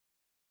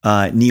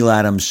Neil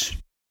Adams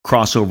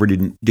crossover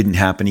didn't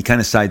happen. He kind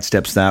of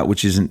sidesteps that,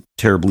 which isn't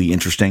terribly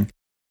interesting.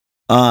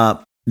 Then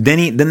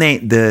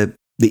the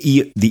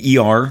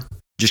ER,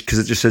 just because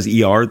it just says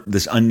ER,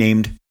 this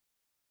unnamed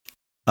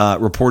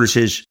reporter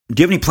says,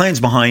 do you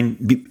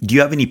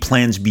have any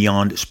plans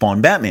beyond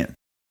Spawn Batman?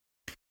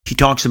 He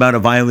talks about a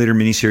Violator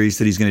miniseries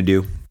that he's going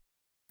to do.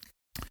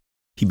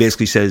 He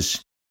basically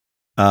says,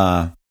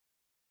 once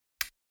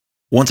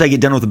I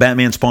get done with the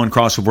Batman Spawn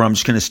crossover, I'm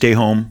just going to stay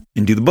home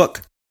and do the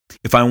book.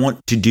 If I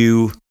want to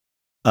do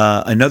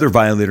another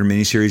Violator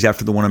miniseries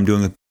after the one I'm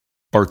doing with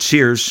Bart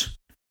Sears,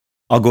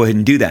 I'll go ahead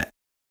and do that.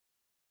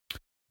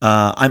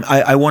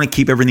 I want to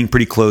keep everything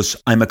pretty close.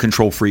 I'm a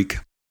control freak.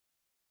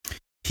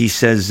 He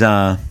says,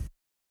 I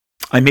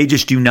may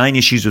just do 9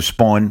 issues of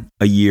Spawn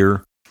a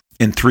year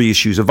and 3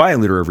 issues of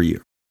Violator every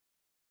year.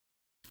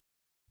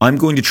 I'm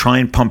going to try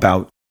and pump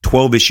out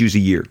 12 issues a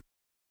year.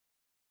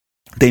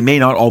 They may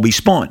not all be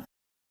Spawn.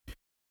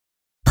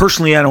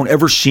 Personally, I don't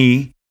ever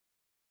see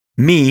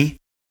me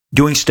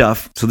doing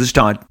stuff. So this is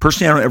Todd.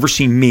 Personally, I don't ever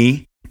see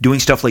me doing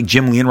stuff like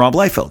Jim Lee and Rob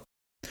Liefeld,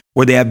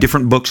 where they have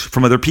different books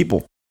from other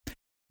people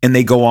and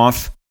they go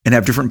off and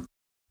have different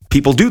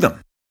people do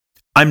them.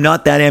 I'm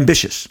not that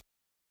ambitious.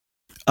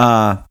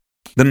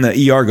 Then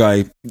the ER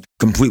guy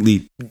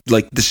completely,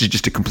 like, this is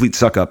just a complete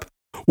suck up.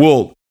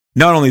 Well,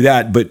 not only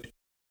that, but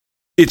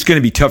it's going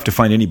to be tough to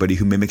find anybody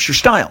who mimics your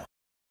style.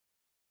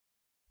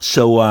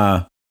 So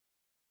I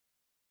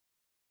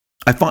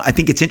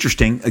think it's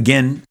interesting,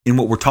 again, in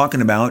what we're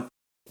talking about,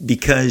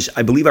 because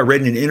I believe I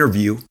read in an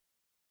interview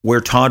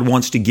where Todd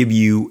wants to give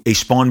you a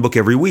Spawn book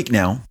every week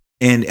now.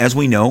 And as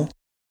we know,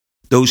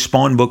 those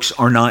Spawn books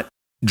are not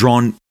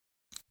drawn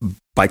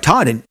by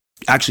Todd. And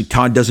actually,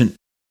 Todd doesn't,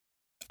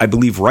 I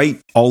believe, write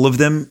all of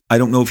them. I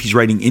don't know if he's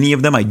writing any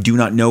of them. I do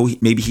not know.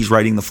 Maybe he's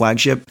writing the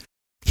flagship.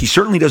 He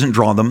certainly doesn't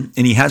draw them,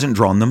 and he hasn't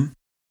drawn them.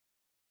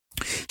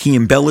 He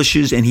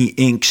embellishes and he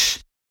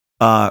inks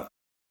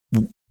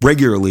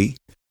regularly.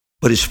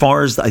 But as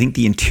far as, I think,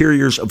 the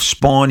interiors of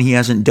Spawn, he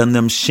hasn't done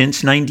them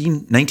since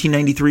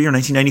 1993 or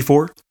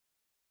 1994.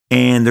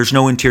 And there's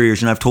no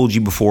interiors. And I've told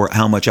you before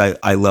how much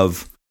I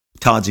love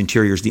Todd's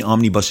interiors, the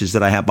omnibuses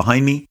that I have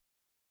behind me,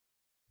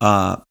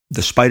 the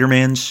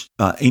Spider-Man's,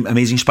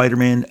 Amazing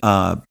Spider-Man,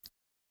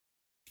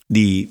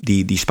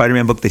 the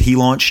Spider-Man book that he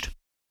launched,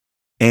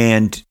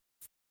 and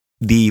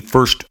the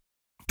first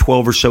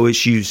 12 or so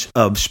issues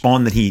of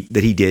Spawn that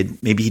he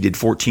did. Maybe he did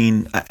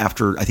 14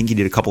 after, I think he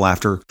did a couple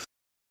after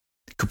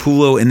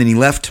Capullo, and then he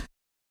left.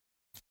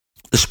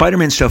 The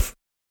Spider-Man stuff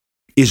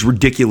is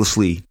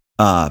ridiculously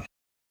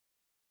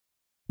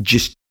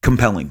just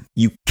compelling.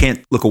 You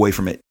can't look away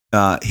from it.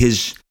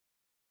 His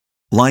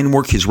line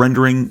work, his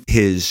rendering,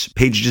 his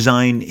page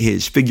design,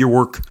 his figure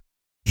work,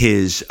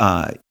 his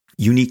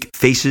unique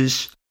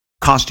faces,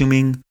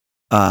 costuming,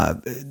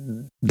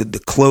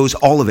 the clothes,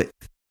 all of it.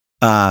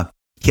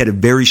 He had a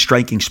very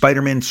striking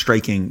Spider-Man,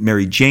 striking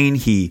Mary Jane.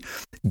 He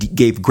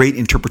gave great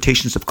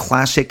interpretations of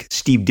classic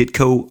Steve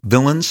Ditko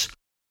villains,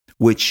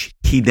 which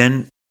he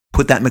then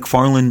put that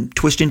McFarlane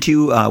twist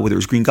into, whether it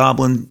was Green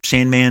Goblin,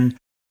 Sandman,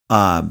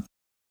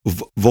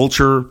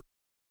 Vulture,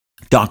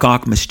 Doc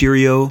Ock,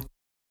 Mysterio.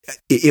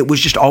 It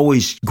was just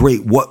always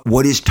great.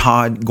 What is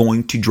Todd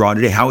going to draw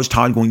today? How is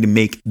Todd going to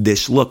make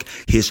this look?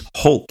 His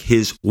Hulk,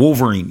 his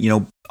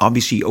Wolverine,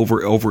 obviously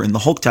over in the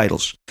Hulk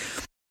titles.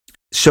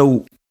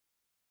 So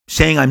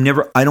saying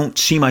I don't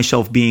see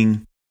myself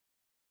being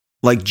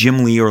like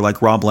Jim Lee or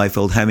like Rob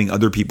Liefeld, having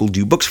other people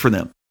do books for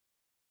them,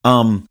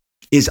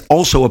 is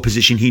also a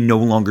position he no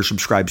longer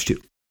subscribes to.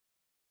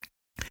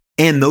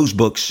 And those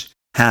books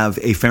have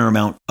a fair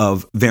amount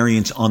of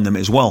variance on them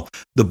as well.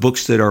 The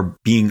books that are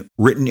being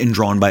written and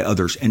drawn by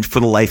others. And for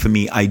the life of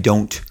me, I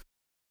don't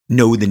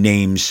know the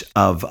names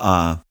of,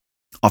 off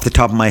the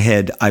top of my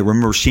head. I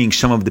remember seeing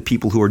some of the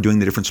people who are doing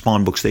the different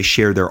Spawn books. They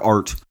share their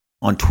art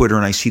on Twitter,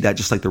 and I see that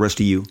just like the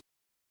rest of you.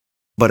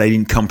 But I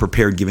didn't come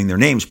prepared giving their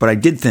names. But I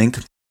did think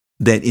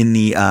that in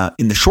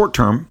the short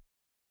term,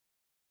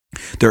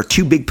 there are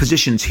two big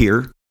positions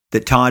here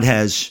that Todd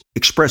has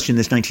expressed in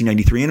this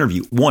 1993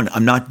 interview. One,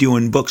 I'm not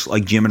doing books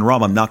like Jim and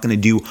Rob. I'm not going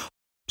to do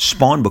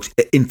Spawn books.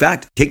 In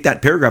fact, take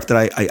that paragraph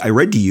that I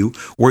read to you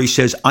where he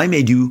says, I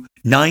may do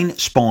 9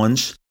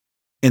 Spawns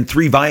and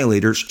 3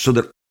 Violators so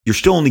that you're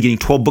still only getting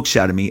 12 books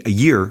out of me a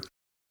year.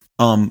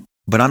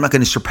 But I'm not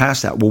going to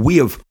surpass that. Well,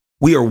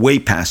 we are way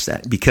past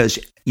that because,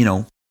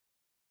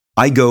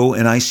 I go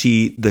and I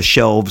see the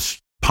shelves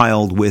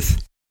piled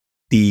with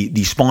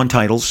the Spawn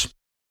titles,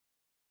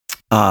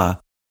 and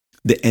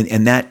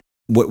that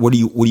what do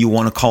you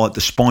want to call it?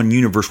 The Spawn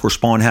universe, where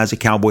Spawn has a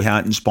cowboy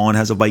hat and Spawn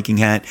has a Viking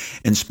hat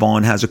and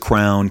Spawn has a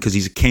crown because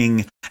he's a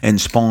king,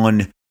 and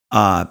Spawn,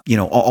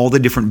 all the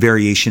different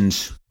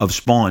variations of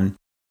Spawn.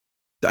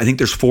 I think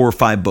there's 4 or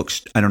 5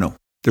 books. I don't know.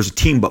 There's a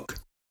team book.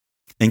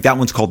 I think that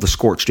one's called The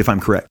Scorched, if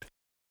I'm correct.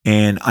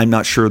 And I'm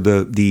not sure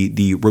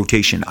the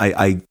rotation.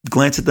 I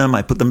glance at them,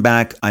 I put them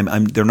back.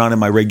 They're not in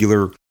my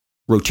regular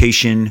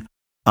rotation.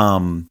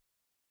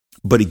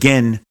 But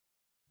again,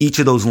 each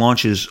of those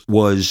launches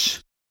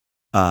was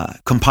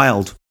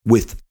compiled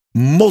with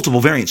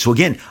multiple variants. So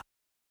again,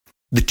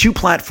 the 2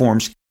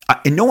 platforms,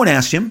 and no one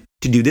asked him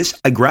to do this.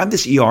 I grabbed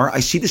this ER.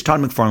 I see this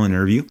Todd McFarlane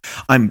interview.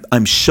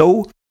 I'm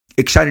so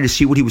excited to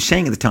see what he was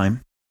saying at the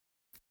time.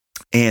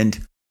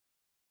 And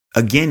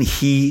again,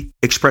 he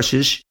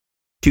expresses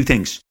 2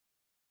 things.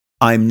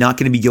 I'm not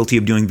going to be guilty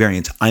of doing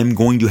variants. I'm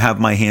going to have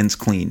my hands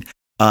clean.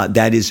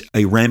 That is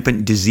a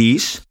rampant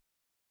disease.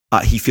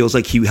 He feels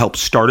like he helped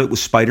start it with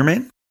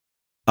Spider-Man.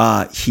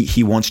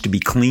 He wants to be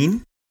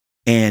clean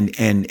and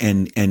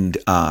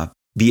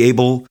be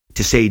able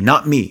to say,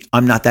 not me.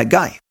 I'm not that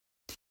guy.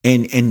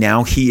 And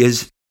now he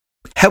is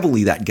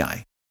heavily that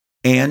guy.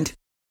 And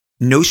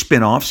no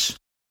spinoffs,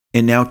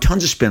 and now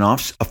tons of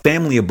spinoffs, a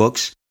family of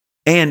books,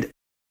 and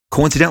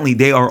coincidentally,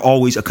 they are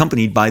always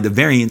accompanied by the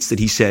variants that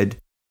he said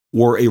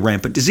were a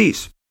rampant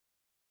disease.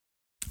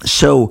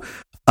 So,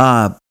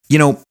 I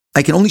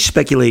can only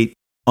speculate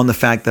on the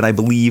fact that I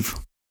believe,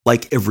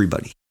 like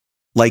everybody,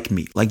 like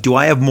me, do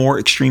I have more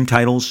extreme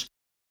titles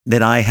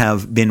that I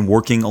have been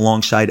working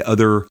alongside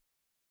other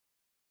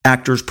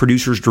actors,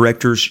 producers,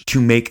 directors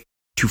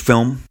to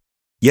film?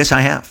 Yes,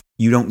 I have.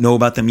 You don't know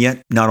about them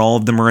yet. Not all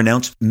of them are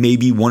announced.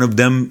 Maybe one of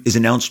them is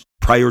announced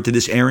prior to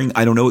this airing.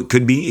 I don't know. It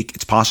could be.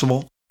 It's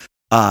possible.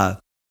 But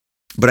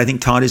I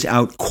think Todd is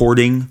out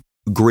courting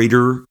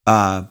greater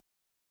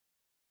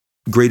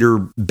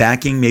greater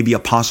backing, maybe a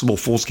possible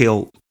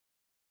full-scale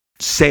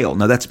sale.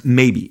 Now that's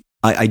maybe.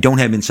 I don't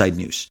have inside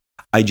news.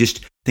 I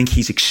just think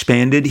he's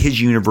expanded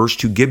his universe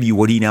to give you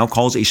what he now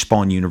calls a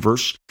Spawn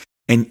universe.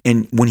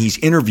 And when he's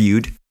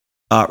interviewed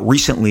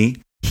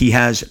recently, he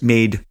has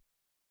made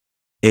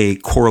a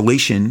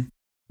correlation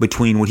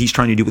between what he's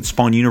trying to do with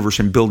Spawn universe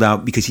and build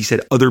out, because he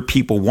said other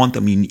people want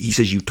them. He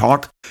says you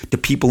talk to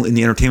people in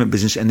the entertainment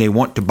business and they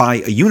want to buy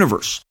a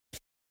universe.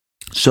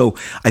 So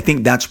I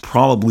think that's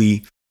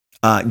probably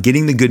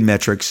getting the good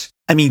metrics.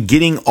 I mean,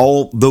 getting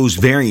all those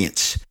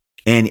variants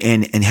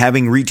and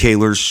having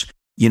retailers,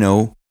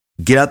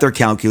 get out their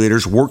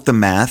calculators, work the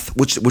math,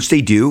 which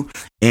they do,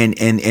 and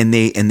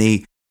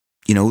they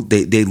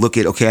look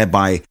at, okay,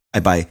 I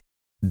buy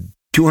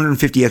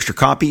 250 extra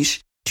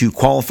copies to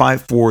qualify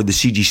for the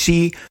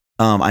CGC.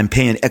 I'm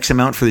paying X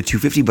amount for the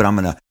 250, but I'm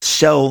going to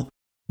sell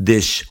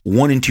this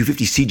 1 in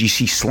 250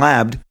 CGC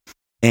slabbed,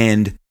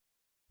 and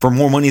for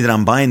more money than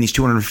I'm buying these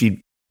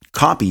 250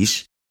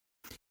 copies,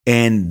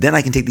 and then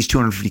I can take these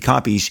 250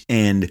 copies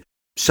and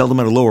sell them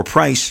at a lower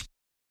price,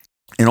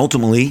 and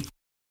ultimately,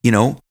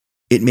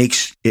 it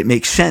makes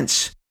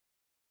sense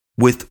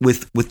with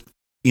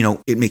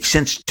it makes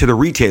sense to the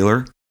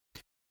retailer,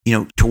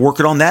 to work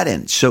it on that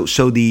end. So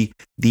the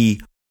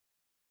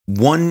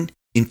 1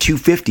 in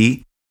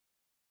 250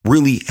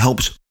 really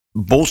helps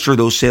bolster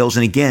those sales,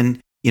 and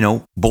again,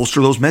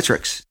 bolster those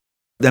metrics.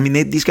 I mean,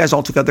 these guys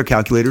all took out their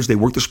calculators, they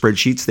worked the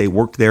spreadsheets, they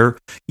worked their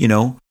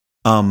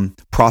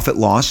profit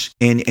loss,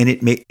 and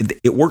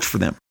it works for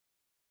them.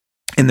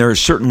 And there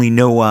is certainly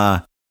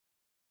no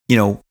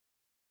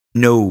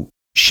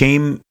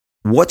shame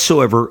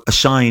whatsoever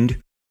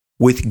assigned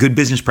with good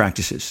business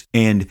practices,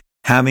 and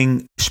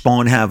having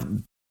Spawn have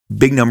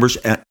big numbers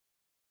at,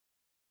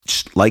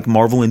 like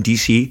Marvel and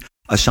DC,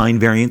 assign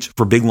variants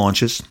for big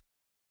launches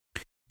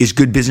is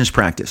good business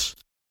practice.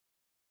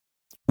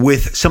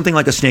 With something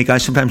like a Snake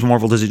Eyes, sometimes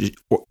Marvel does it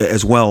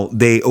as well.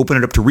 They open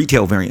it up to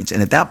retail variants,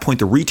 and at that point,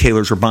 the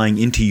retailers are buying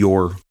into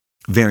your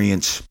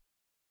variants.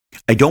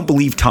 I don't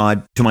believe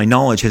Todd, to my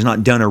knowledge, has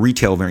not done a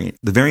retail variant.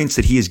 The variants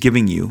that he is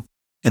giving you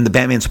and the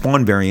Batman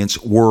Spawn variants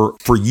were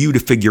for you to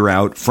figure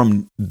out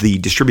from the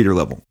distributor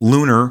level.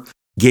 Lunar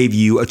gave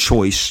you a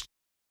choice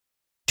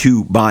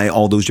to buy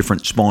all those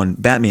different Spawn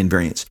Batman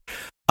variants.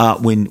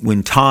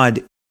 When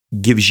Todd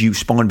gives you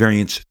Spawn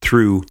variants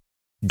through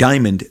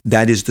Diamond,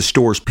 that is the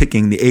stores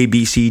picking the A,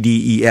 B, C,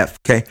 D, E, F.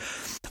 Okay,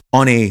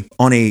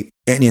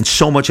 and in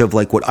so much of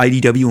like what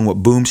IDW and what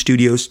Boom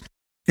Studios,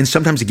 and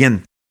sometimes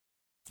again,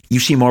 you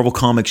see Marvel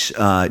Comics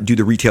do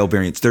the retail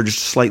variants. They're just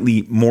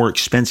slightly more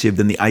expensive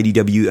than the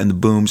IDW and the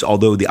Booms,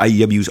 although the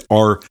IDWs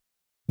are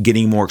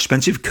getting more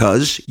expensive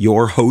because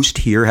your host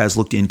here has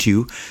looked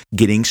into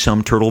getting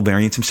some Turtle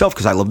variants himself,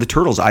 because I love the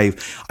Turtles. I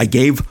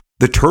gave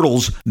the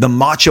Turtles the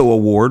Macho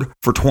Award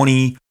for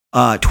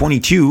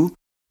 2022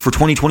 for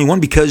 2021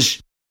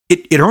 because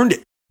it earned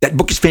it. That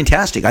book is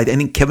fantastic. I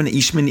think Kevin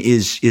Eastman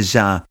is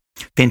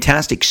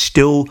fantastic,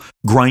 still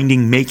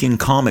grinding, making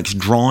comics,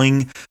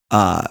 drawing,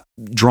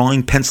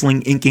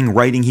 penciling, inking,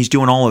 writing. He's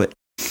doing all of it.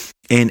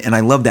 And I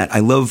love that. I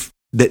love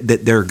that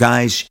there are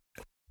guys,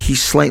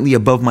 he's slightly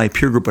above my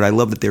peer group, but I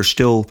love that they're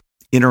still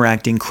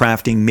interacting,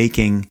 crafting,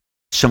 making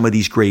some of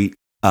these great,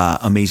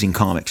 amazing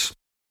comics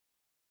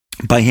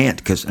by hand.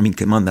 Because, I mean,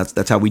 come on,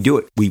 that's how we do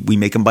it. We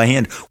make them by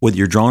hand. Whether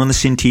you're drawing on the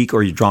Cintiq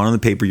or you're drawing on the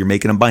paper, you're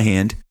making them by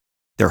hand.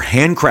 They're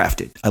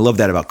handcrafted. I love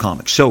that about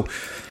comics. So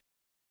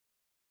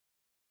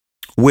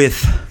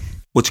with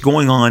what's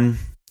going on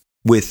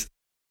with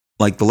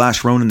like the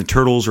Last Ronin and the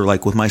Turtles, or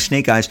like with my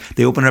Snake Eyes,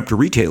 they open it up to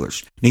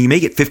retailers. Now you may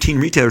get 15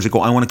 retailers that go,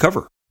 I want to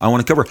cover.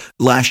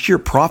 Last year,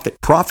 Profit.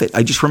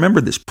 I just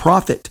remembered this.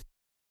 Profit.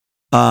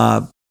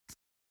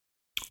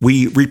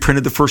 We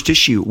reprinted the first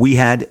issue. We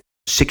had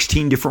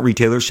 16 different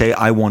retailers say,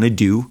 I want to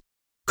do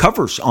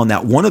covers on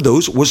that. One of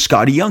those was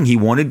Scotty Young. He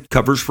wanted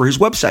covers for his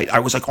website. I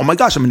was like, oh my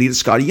gosh, I'm going to need a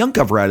Scotty Young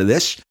cover out of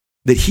this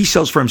that he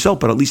sells for himself,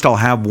 but at least I'll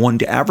have one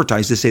to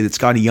advertise to say that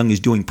Scotty Young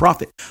is doing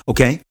Profit.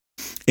 Okay.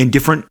 And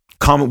different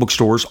comic book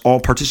stores all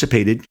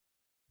participated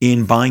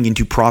in buying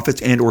into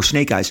Profits and or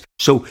Snake Eyes.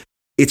 So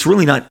it's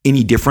really not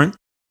any different.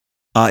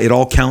 It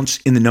all counts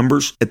in the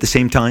numbers at the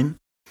same time,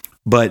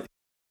 but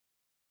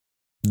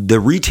the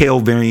retail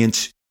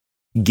variants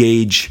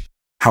gauge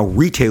how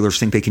retailers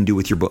think they can do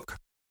with your book.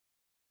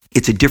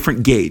 It's a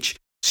different gauge.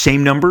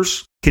 Same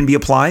numbers can be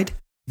applied.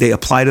 They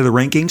apply to the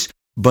rankings,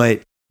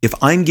 but if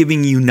I'm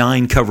giving you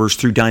 9 covers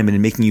through Diamond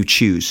and making you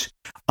choose,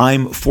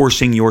 I'm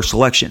forcing your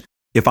selection.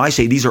 If I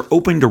say these are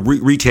open to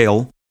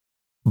retail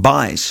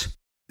buys,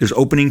 there's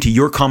opening to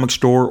your comic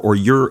store or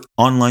your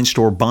online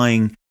store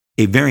buying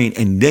a variant,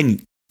 and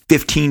then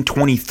 15,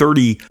 20,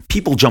 30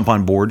 people jump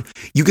on board,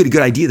 you get a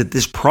good idea that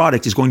this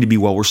product is going to be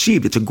well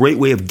received. It's a great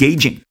way of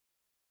gauging.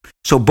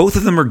 So both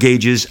of them are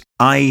gauges.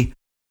 I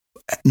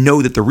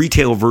know that the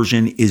retail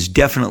version is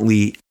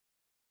definitely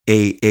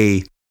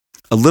a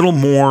little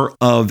more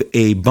of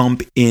a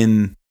bump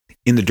in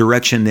the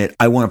direction that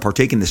I want to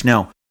partake in this.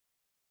 Now,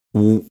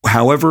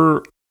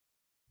 however,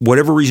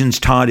 whatever reasons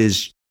Todd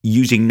is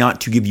using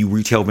not to give you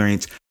retail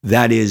variants,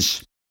 that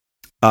is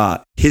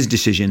his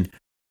decision.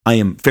 I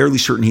am fairly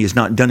certain he has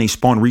not done a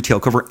Spawn retail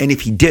cover. And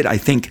if he did, I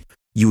think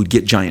you would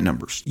get giant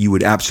numbers. You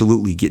would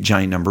absolutely get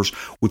giant numbers,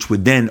 which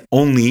would then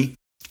only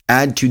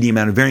add to the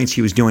amount of variance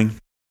he was doing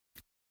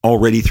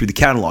already through the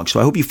catalog. So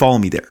I hope you follow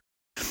me there.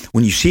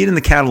 When you see it in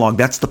the catalog,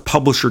 that's the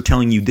publisher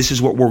telling you, this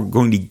is what we're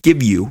going to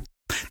give you.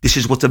 This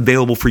is what's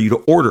available for you to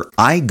order.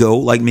 I go,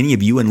 like many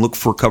of you, and look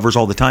for covers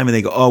all the time, and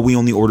they go, oh, we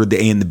only ordered the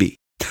A and the B.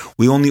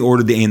 We only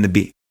ordered the A and the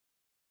B.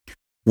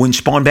 When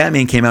Spawn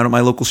Batman came out at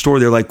my local store,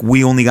 they're like,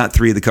 we only got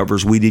 3 of the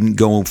covers. We didn't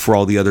go for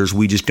all the others.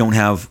 We just don't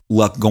have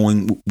luck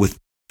going with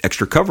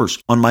extra covers.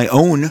 On my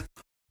own,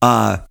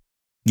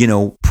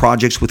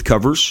 projects with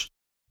covers,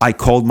 I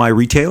called my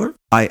retailer.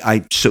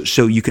 I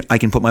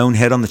can put my own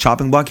head on the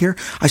chopping block here.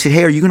 I said,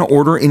 hey, are you going to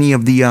order any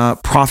of the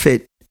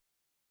Prophet,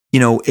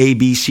 A,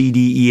 B, C,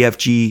 D, E, F,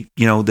 G,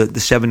 the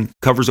 7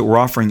 covers that we're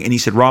offering? And he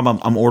said, Rob,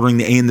 I'm ordering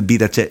the A and the B.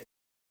 That's it.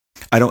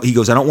 He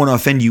goes, I don't want to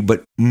offend you,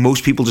 but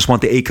most people just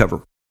want the A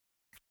cover.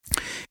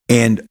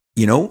 And,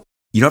 you don't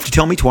have to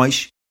tell me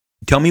twice.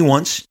 Tell me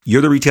once.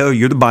 You're the retailer,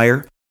 you're the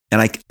buyer.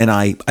 And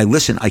I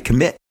listen, I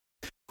commit,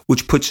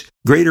 which puts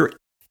greater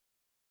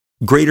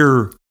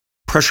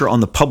pressure on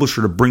the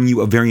publisher to bring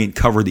you a variant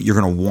cover that you're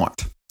going to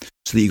want.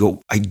 So that you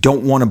go, I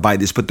don't want to buy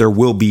this, but there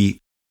will be,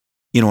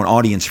 an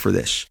audience for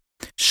this.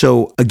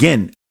 So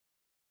again,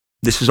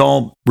 this is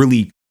all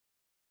really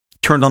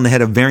turned on the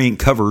head of variant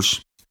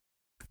covers,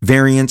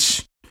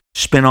 variants,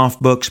 spin-off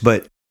books,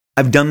 but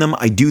I've done them,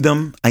 I do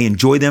them, I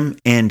enjoy them,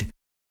 and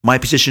my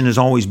position has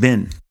always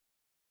been,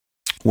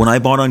 when I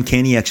bought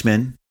Uncanny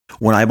X-Men,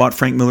 when I bought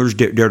Frank Miller's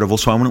Daredevil,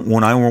 so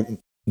when I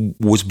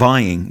was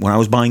buying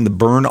the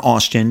Byrne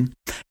Austin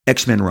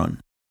X-Men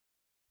run,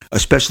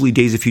 especially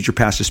Days of Future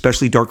Past,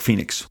 especially Dark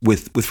Phoenix,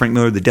 with Frank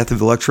Miller, The Death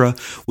of Elektra,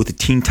 with the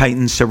Teen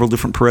Titans, several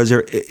different Perez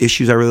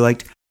issues I really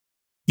liked.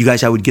 You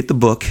guys, I would get the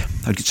book.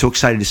 I'd get so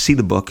excited to see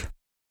the book.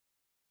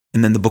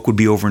 And then the book would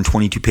be over in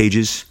 22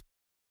 pages.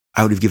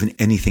 I would have given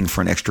anything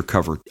for an extra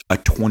cover, a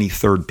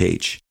 23rd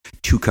page,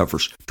 2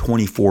 covers,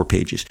 24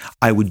 pages.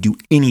 I would do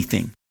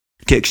anything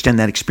to extend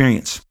that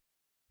experience.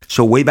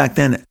 So way back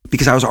then,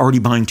 because I was already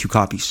buying 2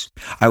 copies.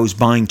 I was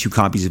buying 2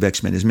 copies of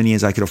X-Men, as many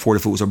as I could afford.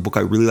 If it was a book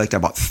I really liked, I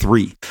bought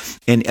 3.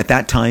 And at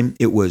that time,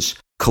 it was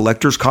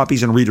collector's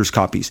copies and reader's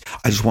copies.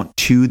 I just want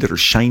 2 that are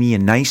shiny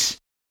and nice.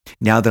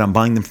 Now that I'm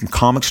buying them from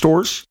comic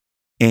stores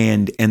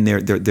and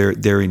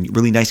they're in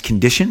really nice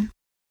condition,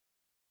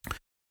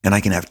 and I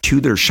can have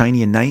 2 that are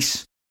shiny and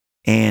nice,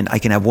 and I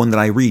can have 1 that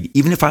I read.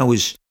 Even if I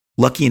was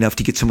lucky enough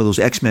to get some of those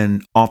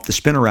X-Men off the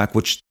spinner rack,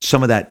 which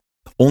some of that,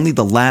 only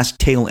the last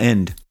tail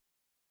end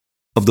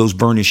of those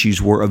Byrne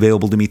issues were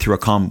available to me through a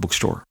comic book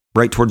store,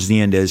 right towards the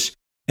end as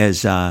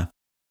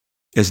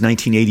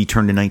 1980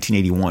 turned to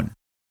 1981.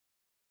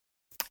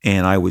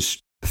 And I was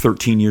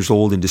 13 years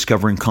old and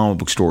discovering comic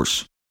book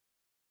stores.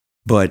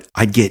 But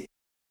I'd get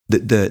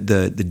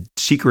the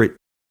secret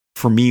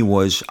for me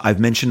was, I've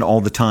mentioned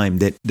all the time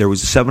that there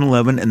was a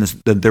 7-Eleven and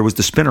there was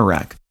the spinner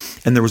rack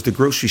and there was the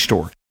grocery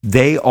store.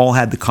 They all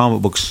had the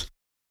comic books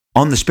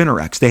on the spinner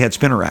racks. They had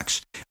spinner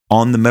racks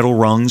on the metal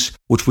rungs,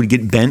 which would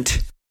get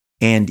bent.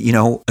 And,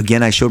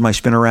 again, I showed my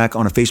spinner rack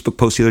on a Facebook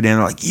post the other day, and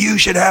they're like, you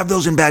should have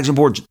those in bags and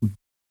boards.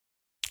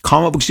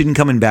 Comic books didn't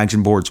come in bags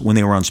and boards when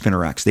they were on spinner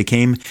racks. They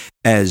came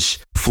as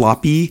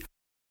floppy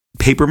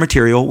paper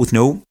material with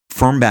no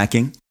firm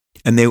backing,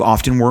 and they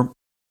often were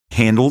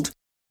handled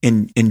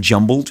and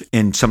jumbled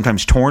and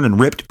sometimes torn and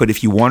ripped, but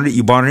if you wanted it,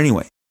 you bought it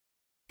anyway.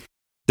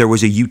 There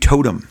was a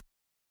U-Totem.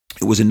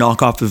 It was a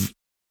knockoff of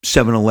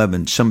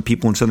 7-Eleven. Some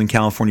people in Southern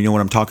California know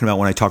what I'm talking about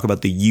when I talk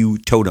about the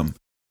U-Totem.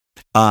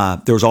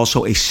 There was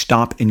also a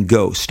Stop and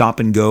Go. Stop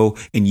and Go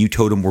and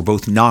U-Totem were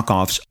both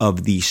knockoffs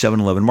of the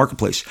 7-Eleven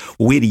marketplace.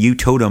 Well, we had a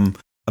U-Totem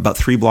about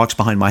 3 blocks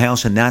behind my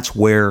house, and that's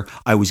where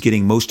I was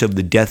getting most of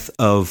the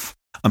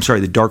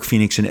the Dark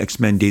Phoenix and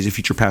X-Men Days of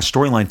Future Past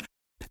storyline.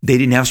 They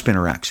didn't have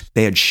spinner racks.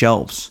 They had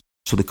shelves.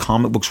 So the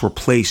comic books were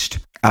placed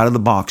out of the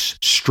box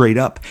straight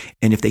up.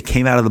 And if they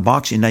came out of the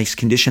box in nice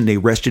condition, they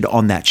rested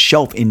on that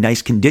shelf in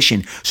nice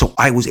condition. So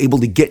I was able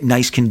to get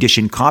nice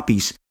condition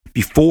copies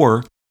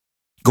before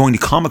going to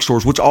comic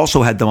stores, which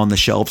also had them on the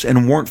shelves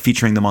and weren't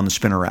featuring them on the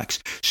spinner racks.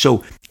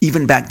 So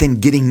even back then,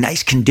 getting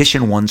nice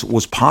condition ones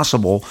was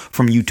possible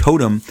from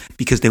U-Totem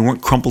because they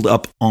weren't crumpled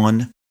up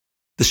on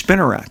the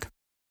spinner rack.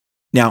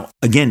 Now,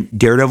 again,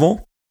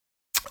 Daredevil,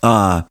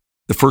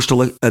 the first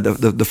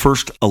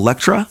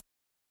Elektra,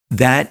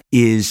 that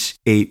is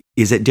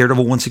at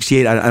Daredevil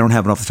 168. I don't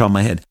have it off the top of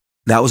my head.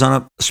 That was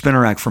on a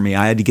spinner rack for me.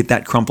 I had to get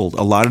that crumpled.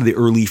 A lot of the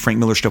early Frank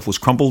Miller stuff was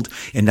crumpled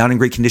and not in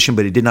great condition,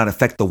 but it did not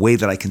affect the way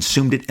that I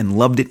consumed it and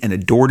loved it and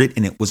adored it,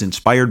 and it was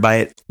inspired by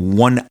it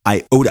 1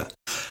 iota.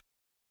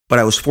 But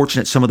I was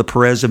fortunate. Some of the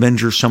Perez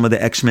Avengers, some of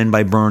the X-Men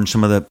by Byrne,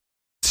 some of the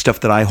stuff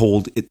that I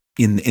hold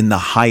in the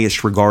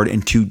highest regard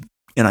and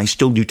I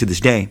still do to this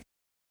day.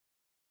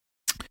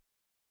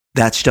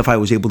 That stuff I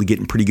was able to get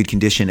in pretty good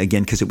condition,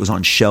 again, because it was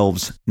on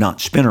shelves,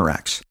 not spinner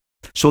racks.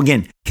 So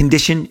again,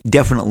 condition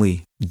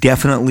definitely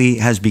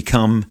has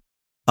become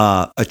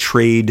a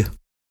trade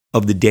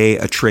of the day,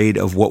 a trade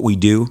of what we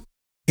do.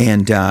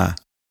 And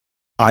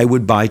I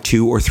would buy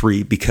 2 or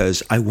 3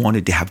 because I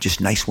wanted to have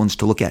just nice ones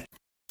to look at.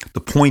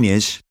 The point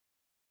is,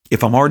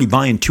 if I'm already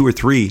buying 2 or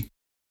 3,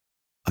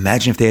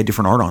 imagine if they had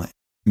different art on it.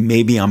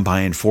 Maybe I'm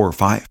buying 4 or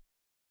 5.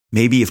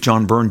 Maybe if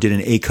John Byrne did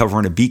an A cover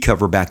and a B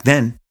cover back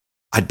then,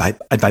 I'd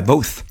buy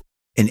both.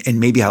 And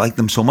maybe I like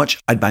them so much,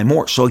 I'd buy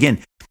more. So again,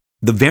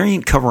 the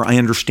variant cover I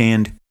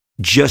understand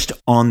just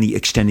on the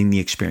extending the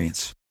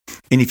experience.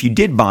 And if you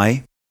did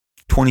buy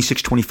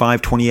 26,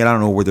 25, 28, I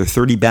don't know, were there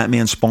 30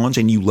 Batman Spawns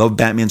and you love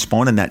Batman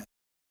Spawn and that,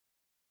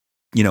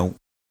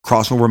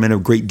 crossover meant a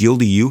great deal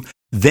to you,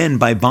 then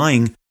by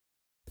buying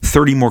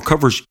 30 more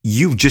covers,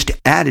 you've just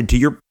added to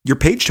your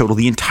page total,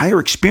 the entire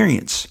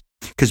experience.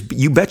 Because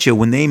you betcha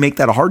when they make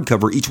that a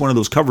hardcover, each one of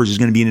those covers is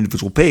going to be an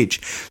individual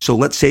page. So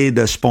let's say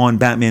the Spawn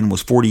Batman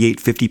was 48,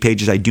 50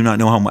 pages. I do not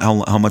know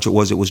how much it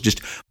was. It was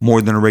just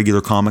more than a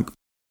regular comic.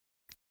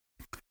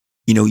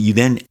 You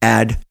then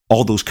add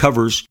all those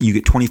covers, you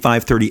get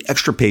 25, 30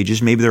 extra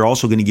pages. Maybe they're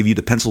also going to give you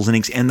the pencils and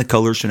inks and the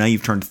colors. So now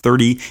you've turned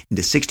 30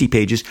 into 60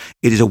 pages.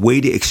 It is a way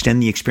to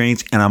extend the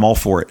experience, and I'm all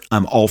for it.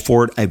 I'm all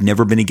for it. I've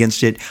never been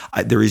against it.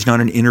 There is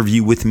not an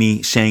interview with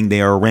me saying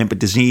they are a rampant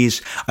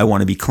disease. I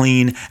want to be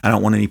clean. I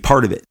don't want any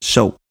part of it.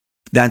 So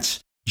that's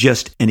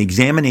just an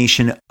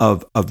examination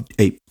of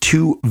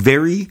 2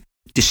 very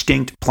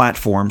distinct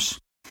platforms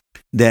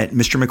that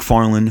Mr.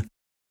 McFarlane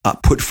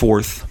put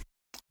forth.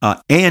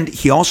 And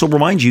he also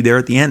reminds you there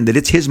at the end that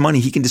it's his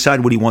money. He can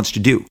decide what he wants to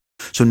do.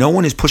 So no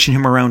one is pushing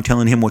him around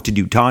telling him what to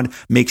do. Todd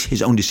makes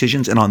his own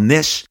decisions. And on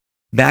this,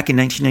 back in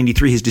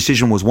 1993, his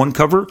decision was 1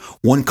 cover,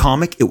 1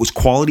 comic. It was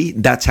quality.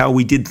 That's how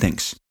we did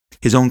things.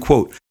 His own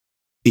quote,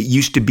 "It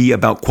used to be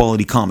about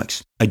quality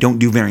comics. I don't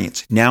do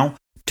variants." Now,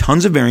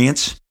 tons of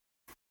variants,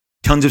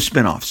 tons of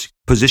spinoffs.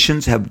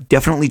 Positions have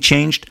definitely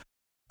changed.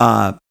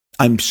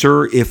 I'm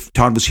sure if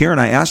Todd was here and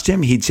I asked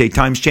him, he'd say,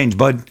 "Times change,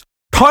 bud."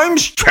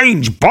 Times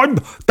change,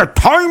 bud. The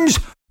times,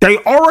 they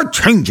are a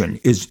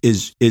changing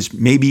is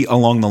maybe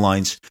along the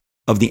lines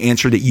of the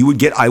answer that you would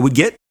get, I would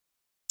get.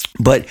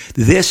 But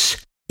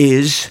this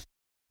is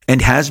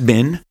and has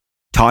been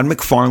Todd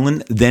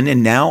McFarlane then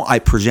and now. I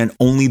present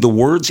only the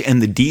words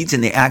and the deeds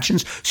and the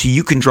actions so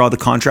you can draw the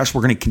contrast.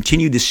 We're going to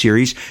continue this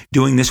series,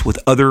 doing this with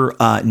other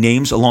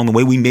names along the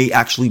way. We may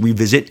actually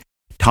revisit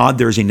Todd.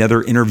 There's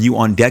another interview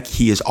on deck.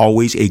 He is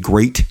always a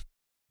great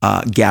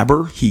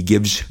gabber. He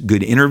gives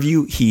good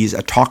interview. He's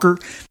a talker,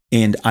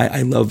 and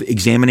I love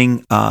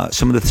examining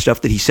some of the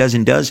stuff that he says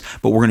and does.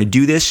 But we're going to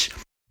do this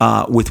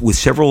with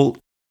several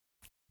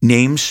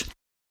names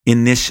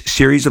in this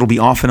series. It'll be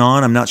off and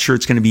on. I'm not sure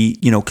it's going to be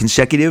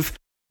consecutive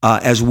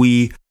as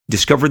we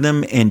discover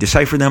them and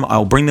decipher them.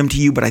 I'll bring them to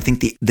you. But I think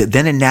the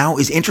then and now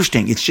is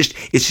interesting. It's just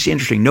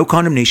interesting. No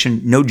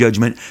condemnation, no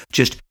judgment.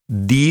 Just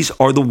these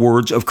are the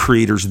words of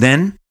creators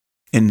then.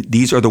 And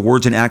these are the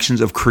words and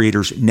actions of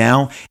creators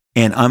now.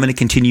 And I'm going to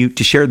continue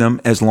to share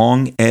them as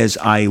long as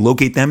I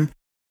locate them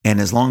and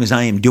as long as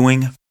I am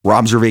doing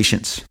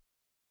Robservations.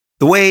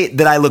 The way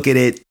that I look at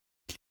it,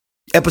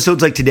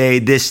 episodes like today,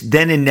 this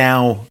then and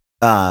now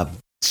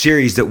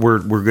series that we're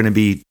going to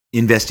be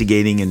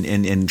investigating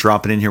and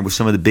dropping in here with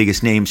some of the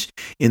biggest names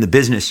in the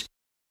business,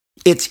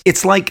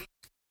 it's like,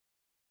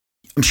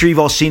 I'm sure you've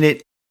all seen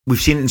it. We've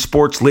seen it in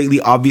sports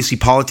lately, obviously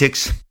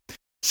politics.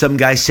 Some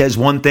guy says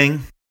one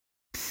thing.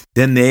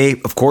 Then they,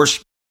 of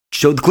course,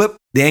 showed the clip.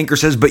 The anchor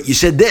says, "But you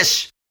said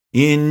this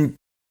in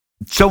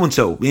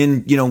so-and-so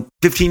in,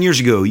 15 years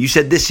ago. You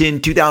said this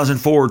in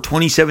 2004,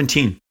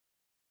 2017.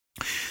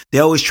 They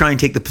always try and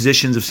take the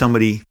positions of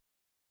somebody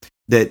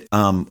that,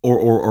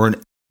 or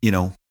an,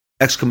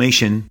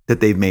 exclamation that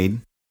they've made.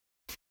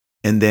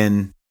 And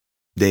then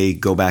they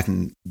go back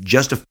and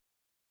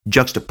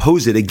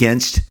juxtapose it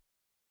against,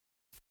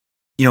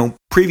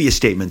 previous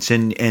statements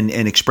and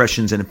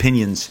expressions and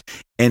opinions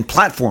and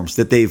platforms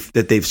that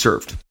they've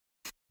served.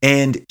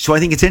 And so I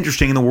think it's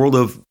interesting in the world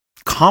of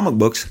comic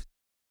books,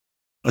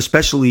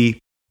 especially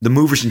the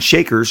movers and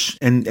shakers,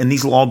 and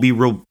these will all be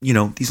real,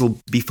 these will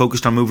be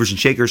focused on movers and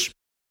shakers.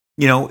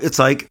 It's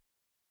like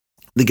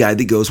the guy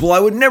that goes, "Well, I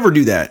would never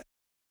do that,"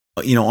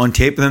 on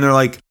tape. And then they're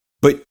like,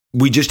 "But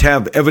we just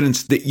have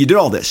evidence that you did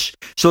all this."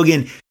 So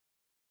again,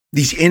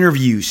 these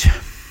interviews,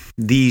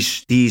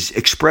 these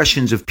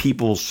expressions of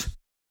people's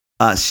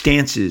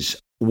stances,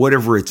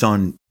 whatever it's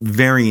on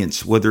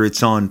variants, whether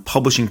it's on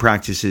publishing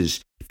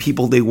practices,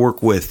 people they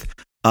work with,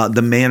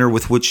 the manner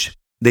with which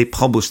they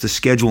publish, the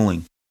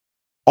scheduling,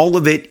 all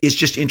of it is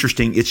just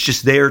interesting. It's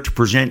just there to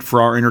present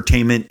for our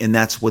entertainment. And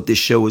that's what this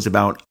show is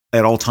about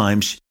at all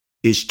times,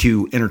 is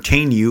to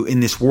entertain you in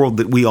this world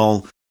that we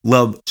all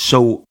love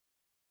so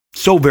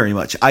very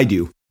much. I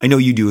do. I know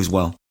you do as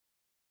well.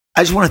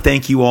 I just want to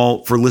thank you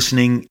all for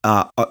listening.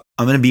 I'm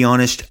going to be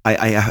honest.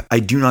 I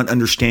do not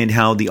understand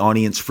how the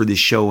audience for this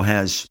show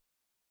has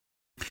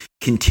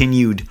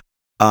continued.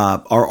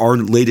 Our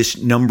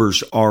latest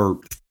numbers are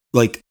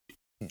like,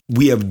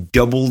 we have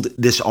doubled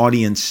this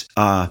audience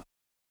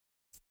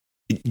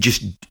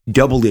just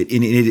doubled it,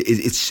 and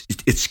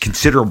it's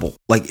considerable.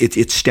 Like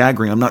it's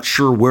staggering. I'm not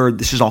sure where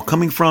this is all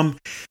coming from.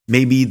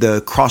 Maybe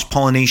the cross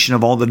pollination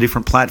of all the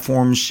different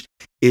platforms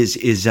is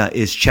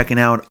checking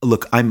out.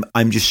 Look,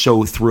 I'm just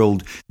so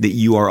thrilled that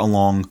you are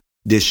along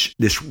this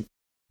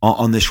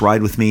on this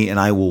ride with me, and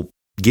I will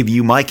give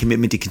you my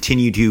commitment to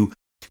continue to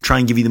try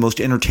and give you the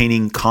most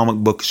entertaining comic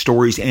book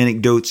stories,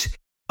 anecdotes,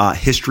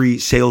 history,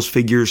 sales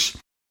figures,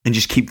 and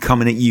just keep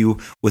coming at you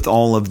with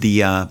all of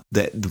the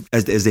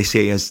as they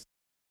say, as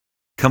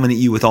coming at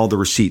you with all the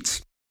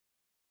receipts.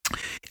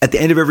 At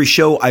the end of every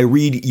show, I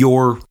read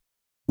your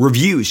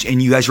reviews,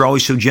 and you guys are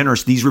always so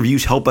generous. These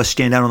reviews help us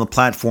stand out on the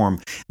platform.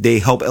 They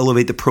help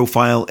elevate the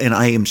profile, and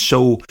I am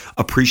so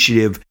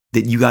appreciative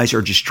that you guys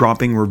are just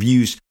dropping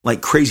reviews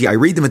like crazy. I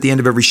read them at the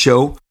end of every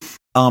show.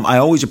 I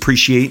always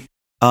appreciate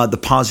the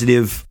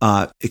positive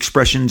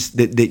expressions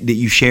that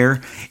you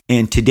share.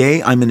 And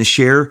today I'm going to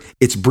share.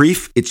 It's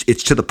brief.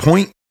 It's to the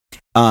point.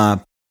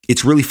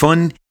 It's really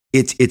fun.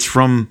 It's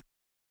from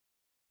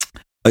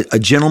a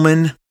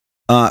gentleman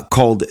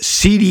called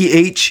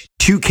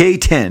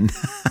CDH2K10.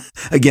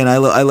 Again, I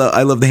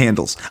love the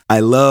handles. I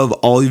love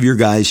all of your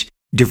guys'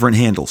 different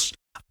handles.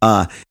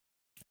 It's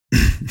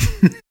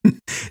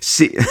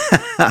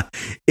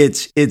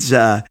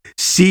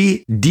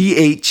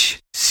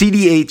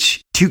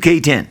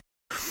CDH2K10.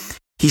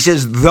 He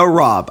says, The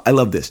Rob. I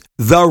love this.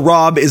 The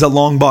Rob is a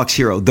long box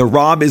hero. The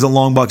Rob is a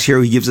long box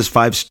hero. He gives us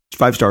five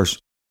stars.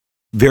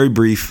 Very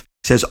brief.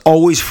 Says,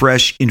 always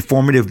fresh,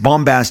 informative,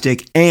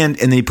 bombastic, and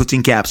then he puts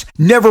in caps,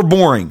 never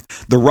boring.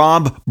 The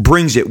Rob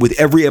brings it with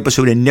every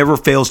episode and never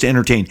fails to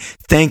entertain.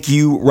 Thank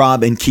you,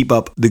 Rob, and keep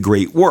up the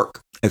great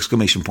work!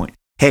 Exclamation point.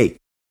 Hey,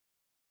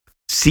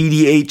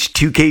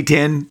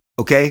 CDH2K10,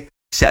 okay?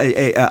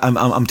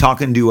 I'm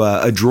talking to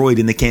a droid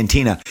in the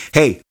cantina.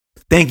 Hey,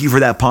 thank you for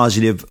that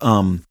positive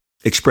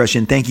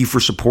expression. Thank you for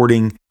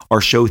supporting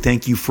our show.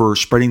 Thank you for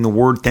spreading the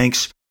word.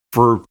 Thanks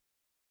for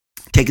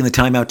taking the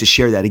time out to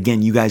share that.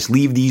 Again, you guys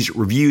leave these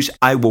reviews.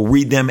 I will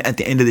read them at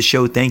the end of the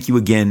show. Thank you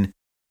again,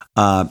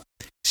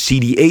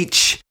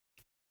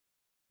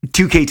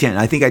 CDH2K10.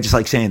 I think I just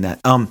like saying that.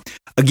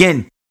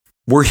 Again,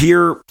 we're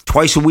here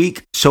twice a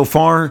week so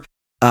far.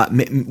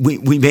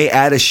 We may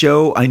add a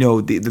show. I know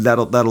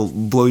that'll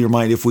blow your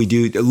mind if we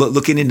do.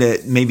 Looking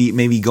into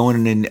maybe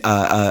going in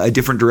a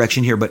different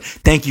direction here. But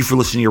thank you for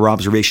listening to your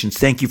observations.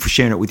 Thank you for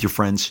sharing it with your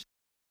friends.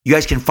 You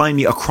guys can find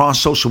me across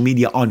social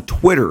media on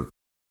Twitter.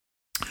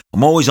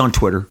 I'm always on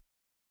Twitter.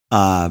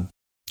 I'm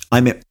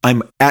at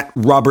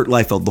Robert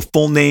Liefeld. The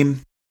full name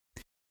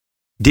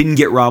didn't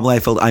get Rob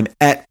Liefeld. I'm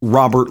at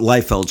Robert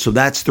Liefeld. So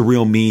that's the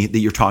real me that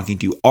you're talking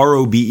to.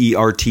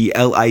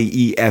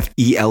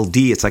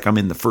 RobertLiefeld. It's like I'm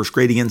in the first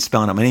grade again,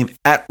 spelling out my name.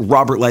 At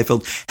Robert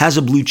Liefeld. Has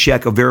a blue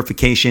check, a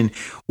verification.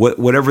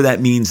 Whatever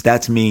that means,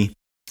 that's me.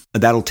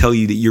 That'll tell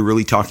you that you're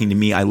really talking to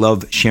me. I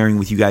love sharing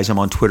with you guys. I'm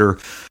on Twitter.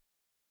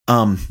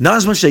 Not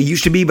as much as I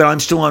used to be, but I'm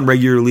still on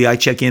regularly. I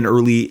check in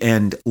early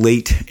and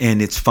late, and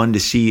it's fun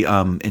to see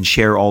and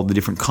share all the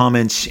different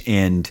comments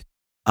and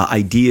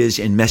ideas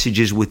and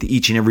messages with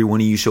each and every one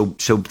of you. So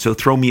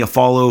throw me a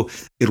follow.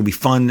 It'll be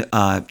fun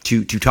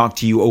to talk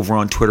to you over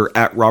on Twitter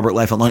at Robert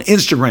Liefeld. On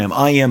Instagram,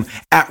 I am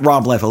at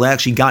Rob Liefeld. I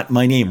actually got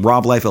my name,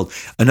 Rob Liefeld.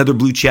 Another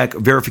blue check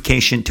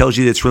verification tells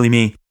you that's really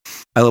me.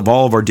 I love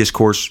all of our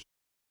discourse,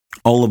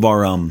 all of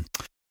our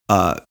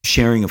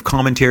sharing of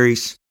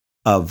commentaries.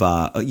 Of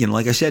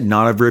like I said,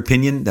 not every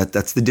opinion.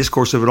 That's the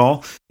discourse of it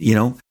all.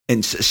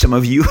 And some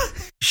of you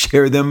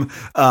share them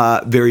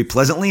very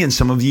pleasantly, and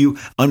some of you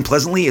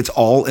unpleasantly. It's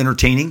all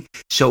entertaining.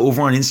 So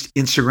over on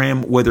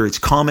Instagram, whether it's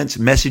comments,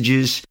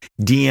 messages,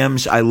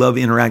 DMs, I love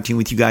interacting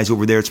with you guys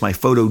over there. It's my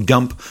photo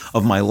dump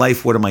of my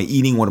life. What am I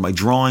eating? What am I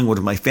drawing? What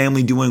is my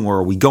family doing? Where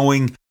are we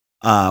going?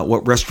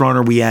 What restaurant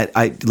are we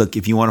at? Look,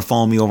 if you want to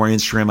follow me over on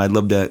Instagram, I'd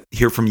love to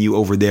hear from you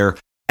over there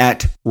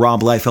at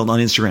Rob Liefeld on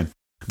Instagram.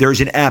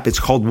 There's an app. It's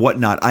called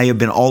Whatnot. I have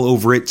been all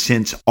over it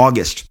since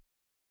August.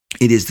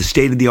 It is the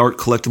state-of-the-art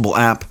collectible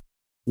app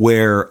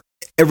where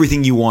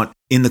everything you want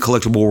in the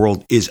collectible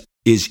world is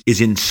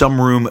in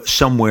some room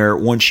somewhere.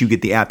 Once you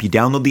get the app, you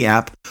download the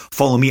app.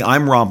 Follow me.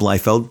 I'm Rob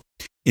Liefeld.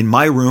 In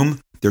my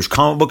room, there's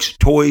comic books,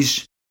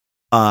 toys,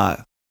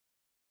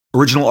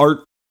 original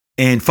art,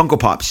 and Funko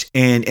Pops.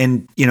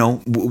 And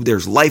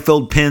there's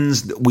Liefeld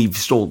pins. We've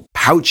sold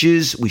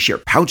pouches. We share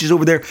pouches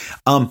over there.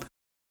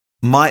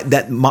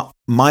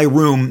 My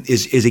room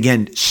is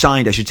again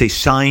signed. I should say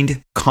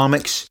signed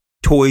comics,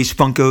 toys,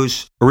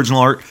 Funkos, original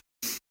art.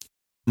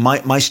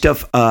 My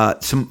stuff.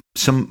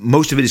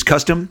 Most of it is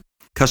custom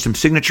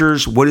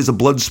signatures. What is a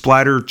blood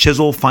splatter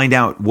chisel? Find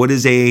out. What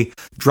is a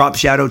drop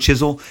shadow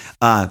chisel?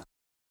 I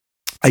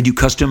do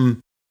custom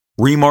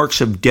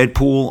remarks of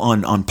Deadpool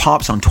on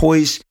pops, on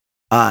toys.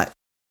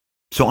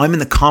 So I'm in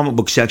the comic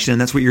book section, and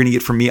that's what you're going to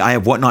get from me. I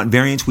have Whatnot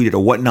variants. We did a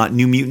Whatnot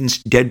New Mutants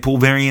Deadpool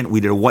variant.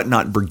 We did a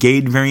Whatnot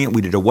Brigade variant.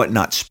 We did a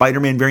Whatnot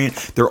Spider-Man variant.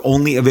 They're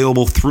only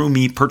available through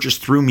me,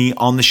 purchased through me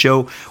on the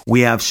show.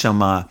 We have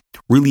some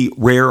really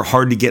rare,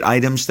 hard-to-get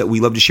items that we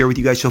love to share with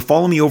you guys. So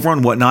follow me over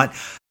on Whatnot.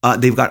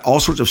 They've got all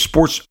sorts of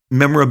sports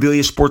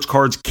memorabilia, sports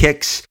cards,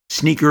 kicks,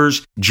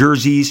 sneakers,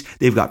 jerseys.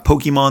 They've got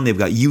Pokemon. They've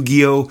got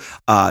Yu-Gi-Oh!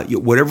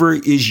 Whatever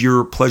is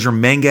your pleasure,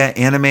 manga,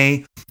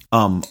 anime,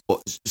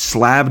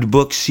 slabbed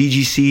books,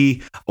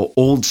 CGC,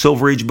 old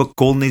Silver Age book,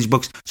 Golden Age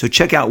books. So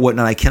check out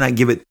Whatnot. I cannot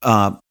give it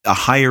a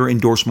higher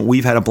endorsement.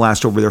 We've had a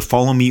blast over there.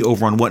 Follow me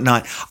over on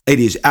Whatnot. It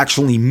is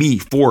actually me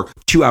for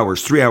 2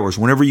 hours, 3 hours.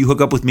 Whenever you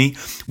hook up with me,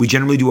 we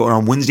generally do it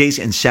on Wednesdays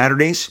and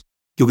Saturdays.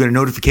 You'll get a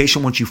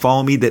notification once you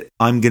follow me that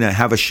I'm going to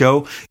have a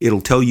show. It'll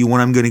tell you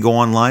when I'm going to go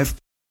on live.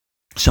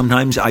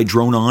 Sometimes I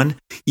drone on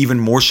even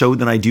more so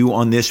than I do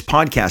on this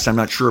podcast. I'm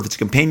not sure if it's a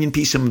companion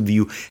piece. Some of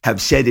you have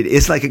said it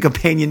is like a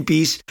companion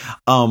piece.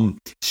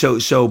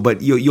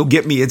 But you'll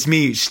get me. It's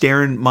me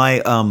staring my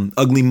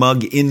ugly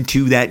mug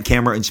into that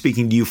camera and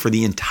speaking to you for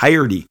the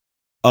entirety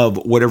of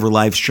whatever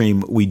live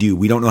stream we do.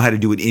 We don't know how to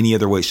do it any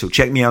other way. So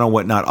check me out on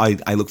Whatnot.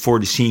 I look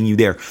forward to seeing you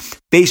there.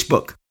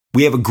 Facebook.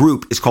 We have a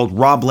group. It's called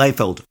Rob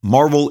Liefeld,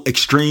 Marvel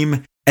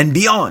Extreme and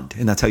Beyond,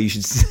 and that's how you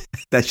should.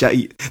 That's how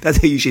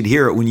you should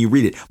hear it when you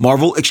read it.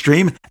 Marvel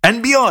Extreme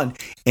and Beyond,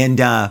 and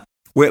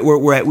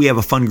we have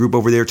a fun group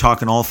over there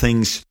talking all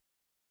things,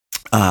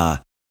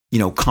 comic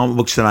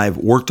books that I've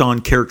worked on,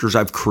 characters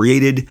I've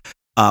created.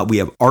 We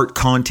have art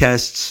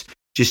contests.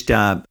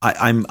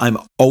 I'm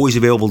always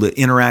available to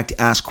interact,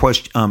 ask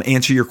questions,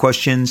 answer your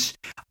questions.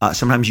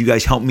 Sometimes you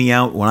guys help me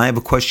out when I have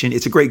a question.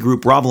 It's a great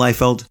group. Rob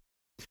Liefeld,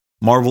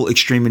 Marvel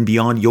Extreme and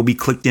Beyond. You'll be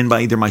clicked in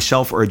by either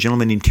myself or a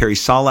gentleman named Terry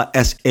Sala.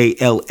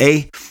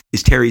 S-A-L-A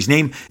is Terry's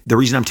name. The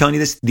reason I'm telling you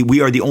this,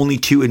 we are the only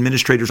two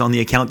administrators on the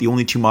account, the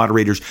only two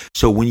moderators.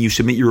 So when you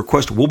submit your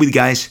request, we'll be the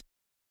guys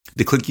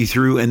to click you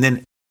through and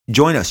then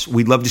join us.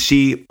 We'd love to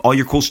see all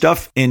your cool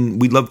stuff, and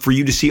we'd love for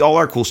you to see all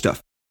our cool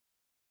stuff.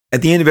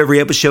 At the end of every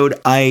episode,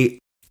 I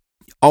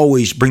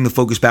always bring the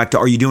focus back to,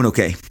 are you doing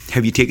okay?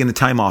 Have you taken the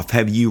time off?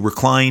 Have you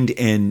reclined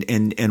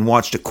and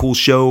watched a cool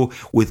show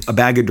with a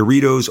bag of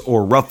Doritos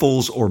or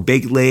Ruffles or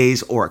baked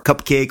Lays or a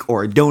cupcake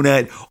or a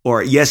donut?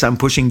 Or yes, I'm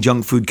pushing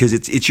junk food because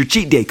it's your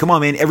cheat day. Come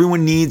on, man.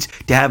 Everyone needs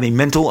to have a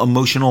mental,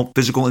 emotional,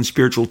 physical, and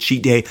spiritual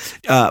cheat day.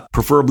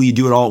 Preferably you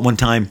do it all at one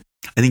time.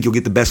 I think you'll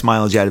get the best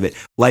mileage out of it.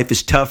 Life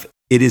is tough.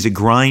 It is a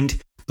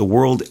grind. The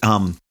world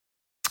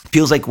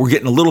feels like we're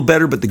getting a little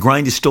better, but the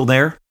grind is still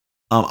there.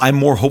 I'm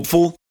more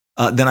hopeful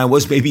than I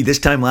was maybe this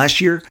time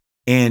last year.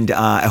 And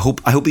I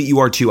hope that you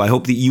are too. I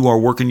hope that you are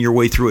working your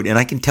way through it. And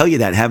I can tell you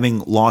that, having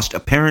lost a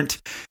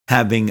parent,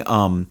 having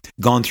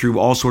gone through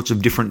all sorts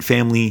of different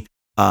family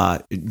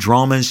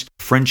dramas,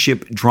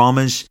 friendship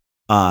dramas,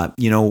 I've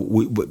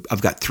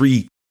got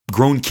 3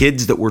 grown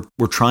kids that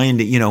we're trying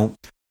to,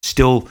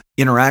 still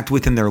interact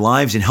with in their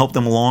lives and help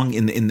them along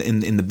in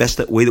the best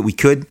way that we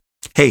could.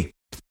 Hey,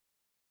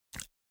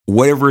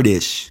 whatever it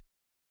is,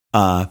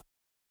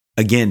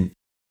 again,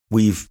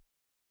 we've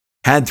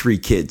had 3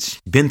 kids,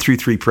 been through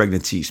 3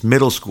 pregnancies,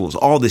 middle schools,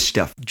 all this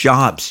stuff,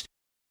 jobs.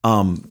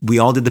 We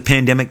all did the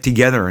pandemic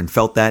together and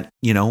felt that,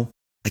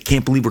 I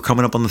can't believe we're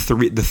coming up on the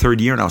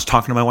third year. And I was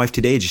talking to my wife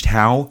today just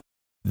how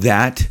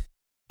that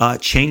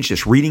changed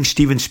us. Reading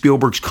Steven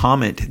Spielberg's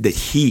comment that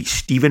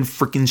Steven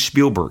freaking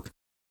Spielberg,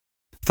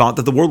 thought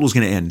that the world was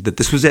going to end, that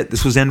this was it.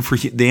 This was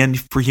the end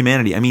for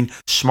humanity. I mean,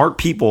 smart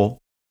people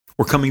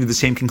were coming to the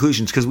same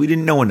conclusions because we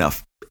didn't know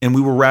enough and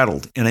we were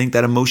rattled. And I think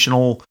that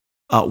emotional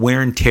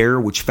wear and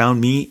tear, which found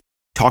me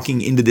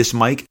talking into this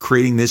mic,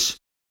 creating this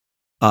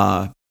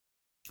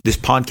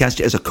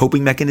podcast as a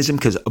coping mechanism,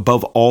 because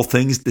above all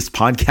things, this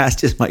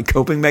podcast is my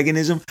coping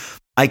mechanism.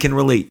 I can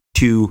relate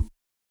to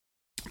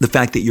the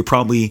fact that you're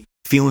probably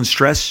feeling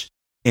stress,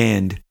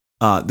 and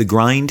the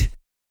grind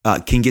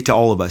can get to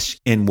all of us.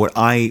 And what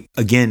I,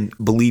 again,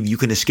 believe you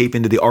can escape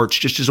into the arts,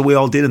 just as we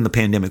all did in the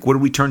pandemic. What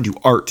did we turn to?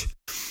 Art,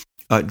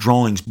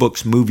 drawings,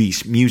 books,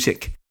 movies,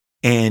 music.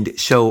 And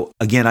so,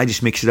 again, I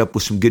just mix it up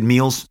with some good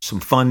meals, some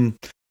fun,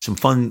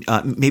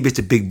 maybe it's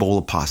a big bowl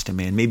of pasta,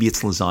 man. Maybe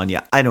it's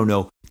lasagna. I don't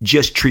know.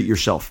 Just treat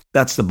yourself.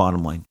 That's the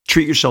bottom line.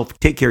 Treat yourself.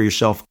 Take care of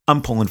yourself.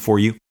 I'm pulling for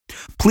you.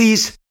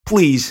 Please,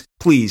 please,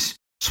 please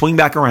swing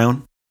back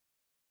around.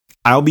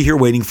 I'll be here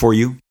waiting for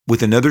you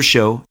with another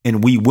show,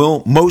 and we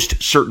will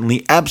most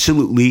certainly,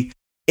 absolutely,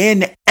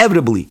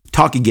 inevitably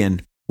talk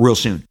again real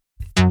soon.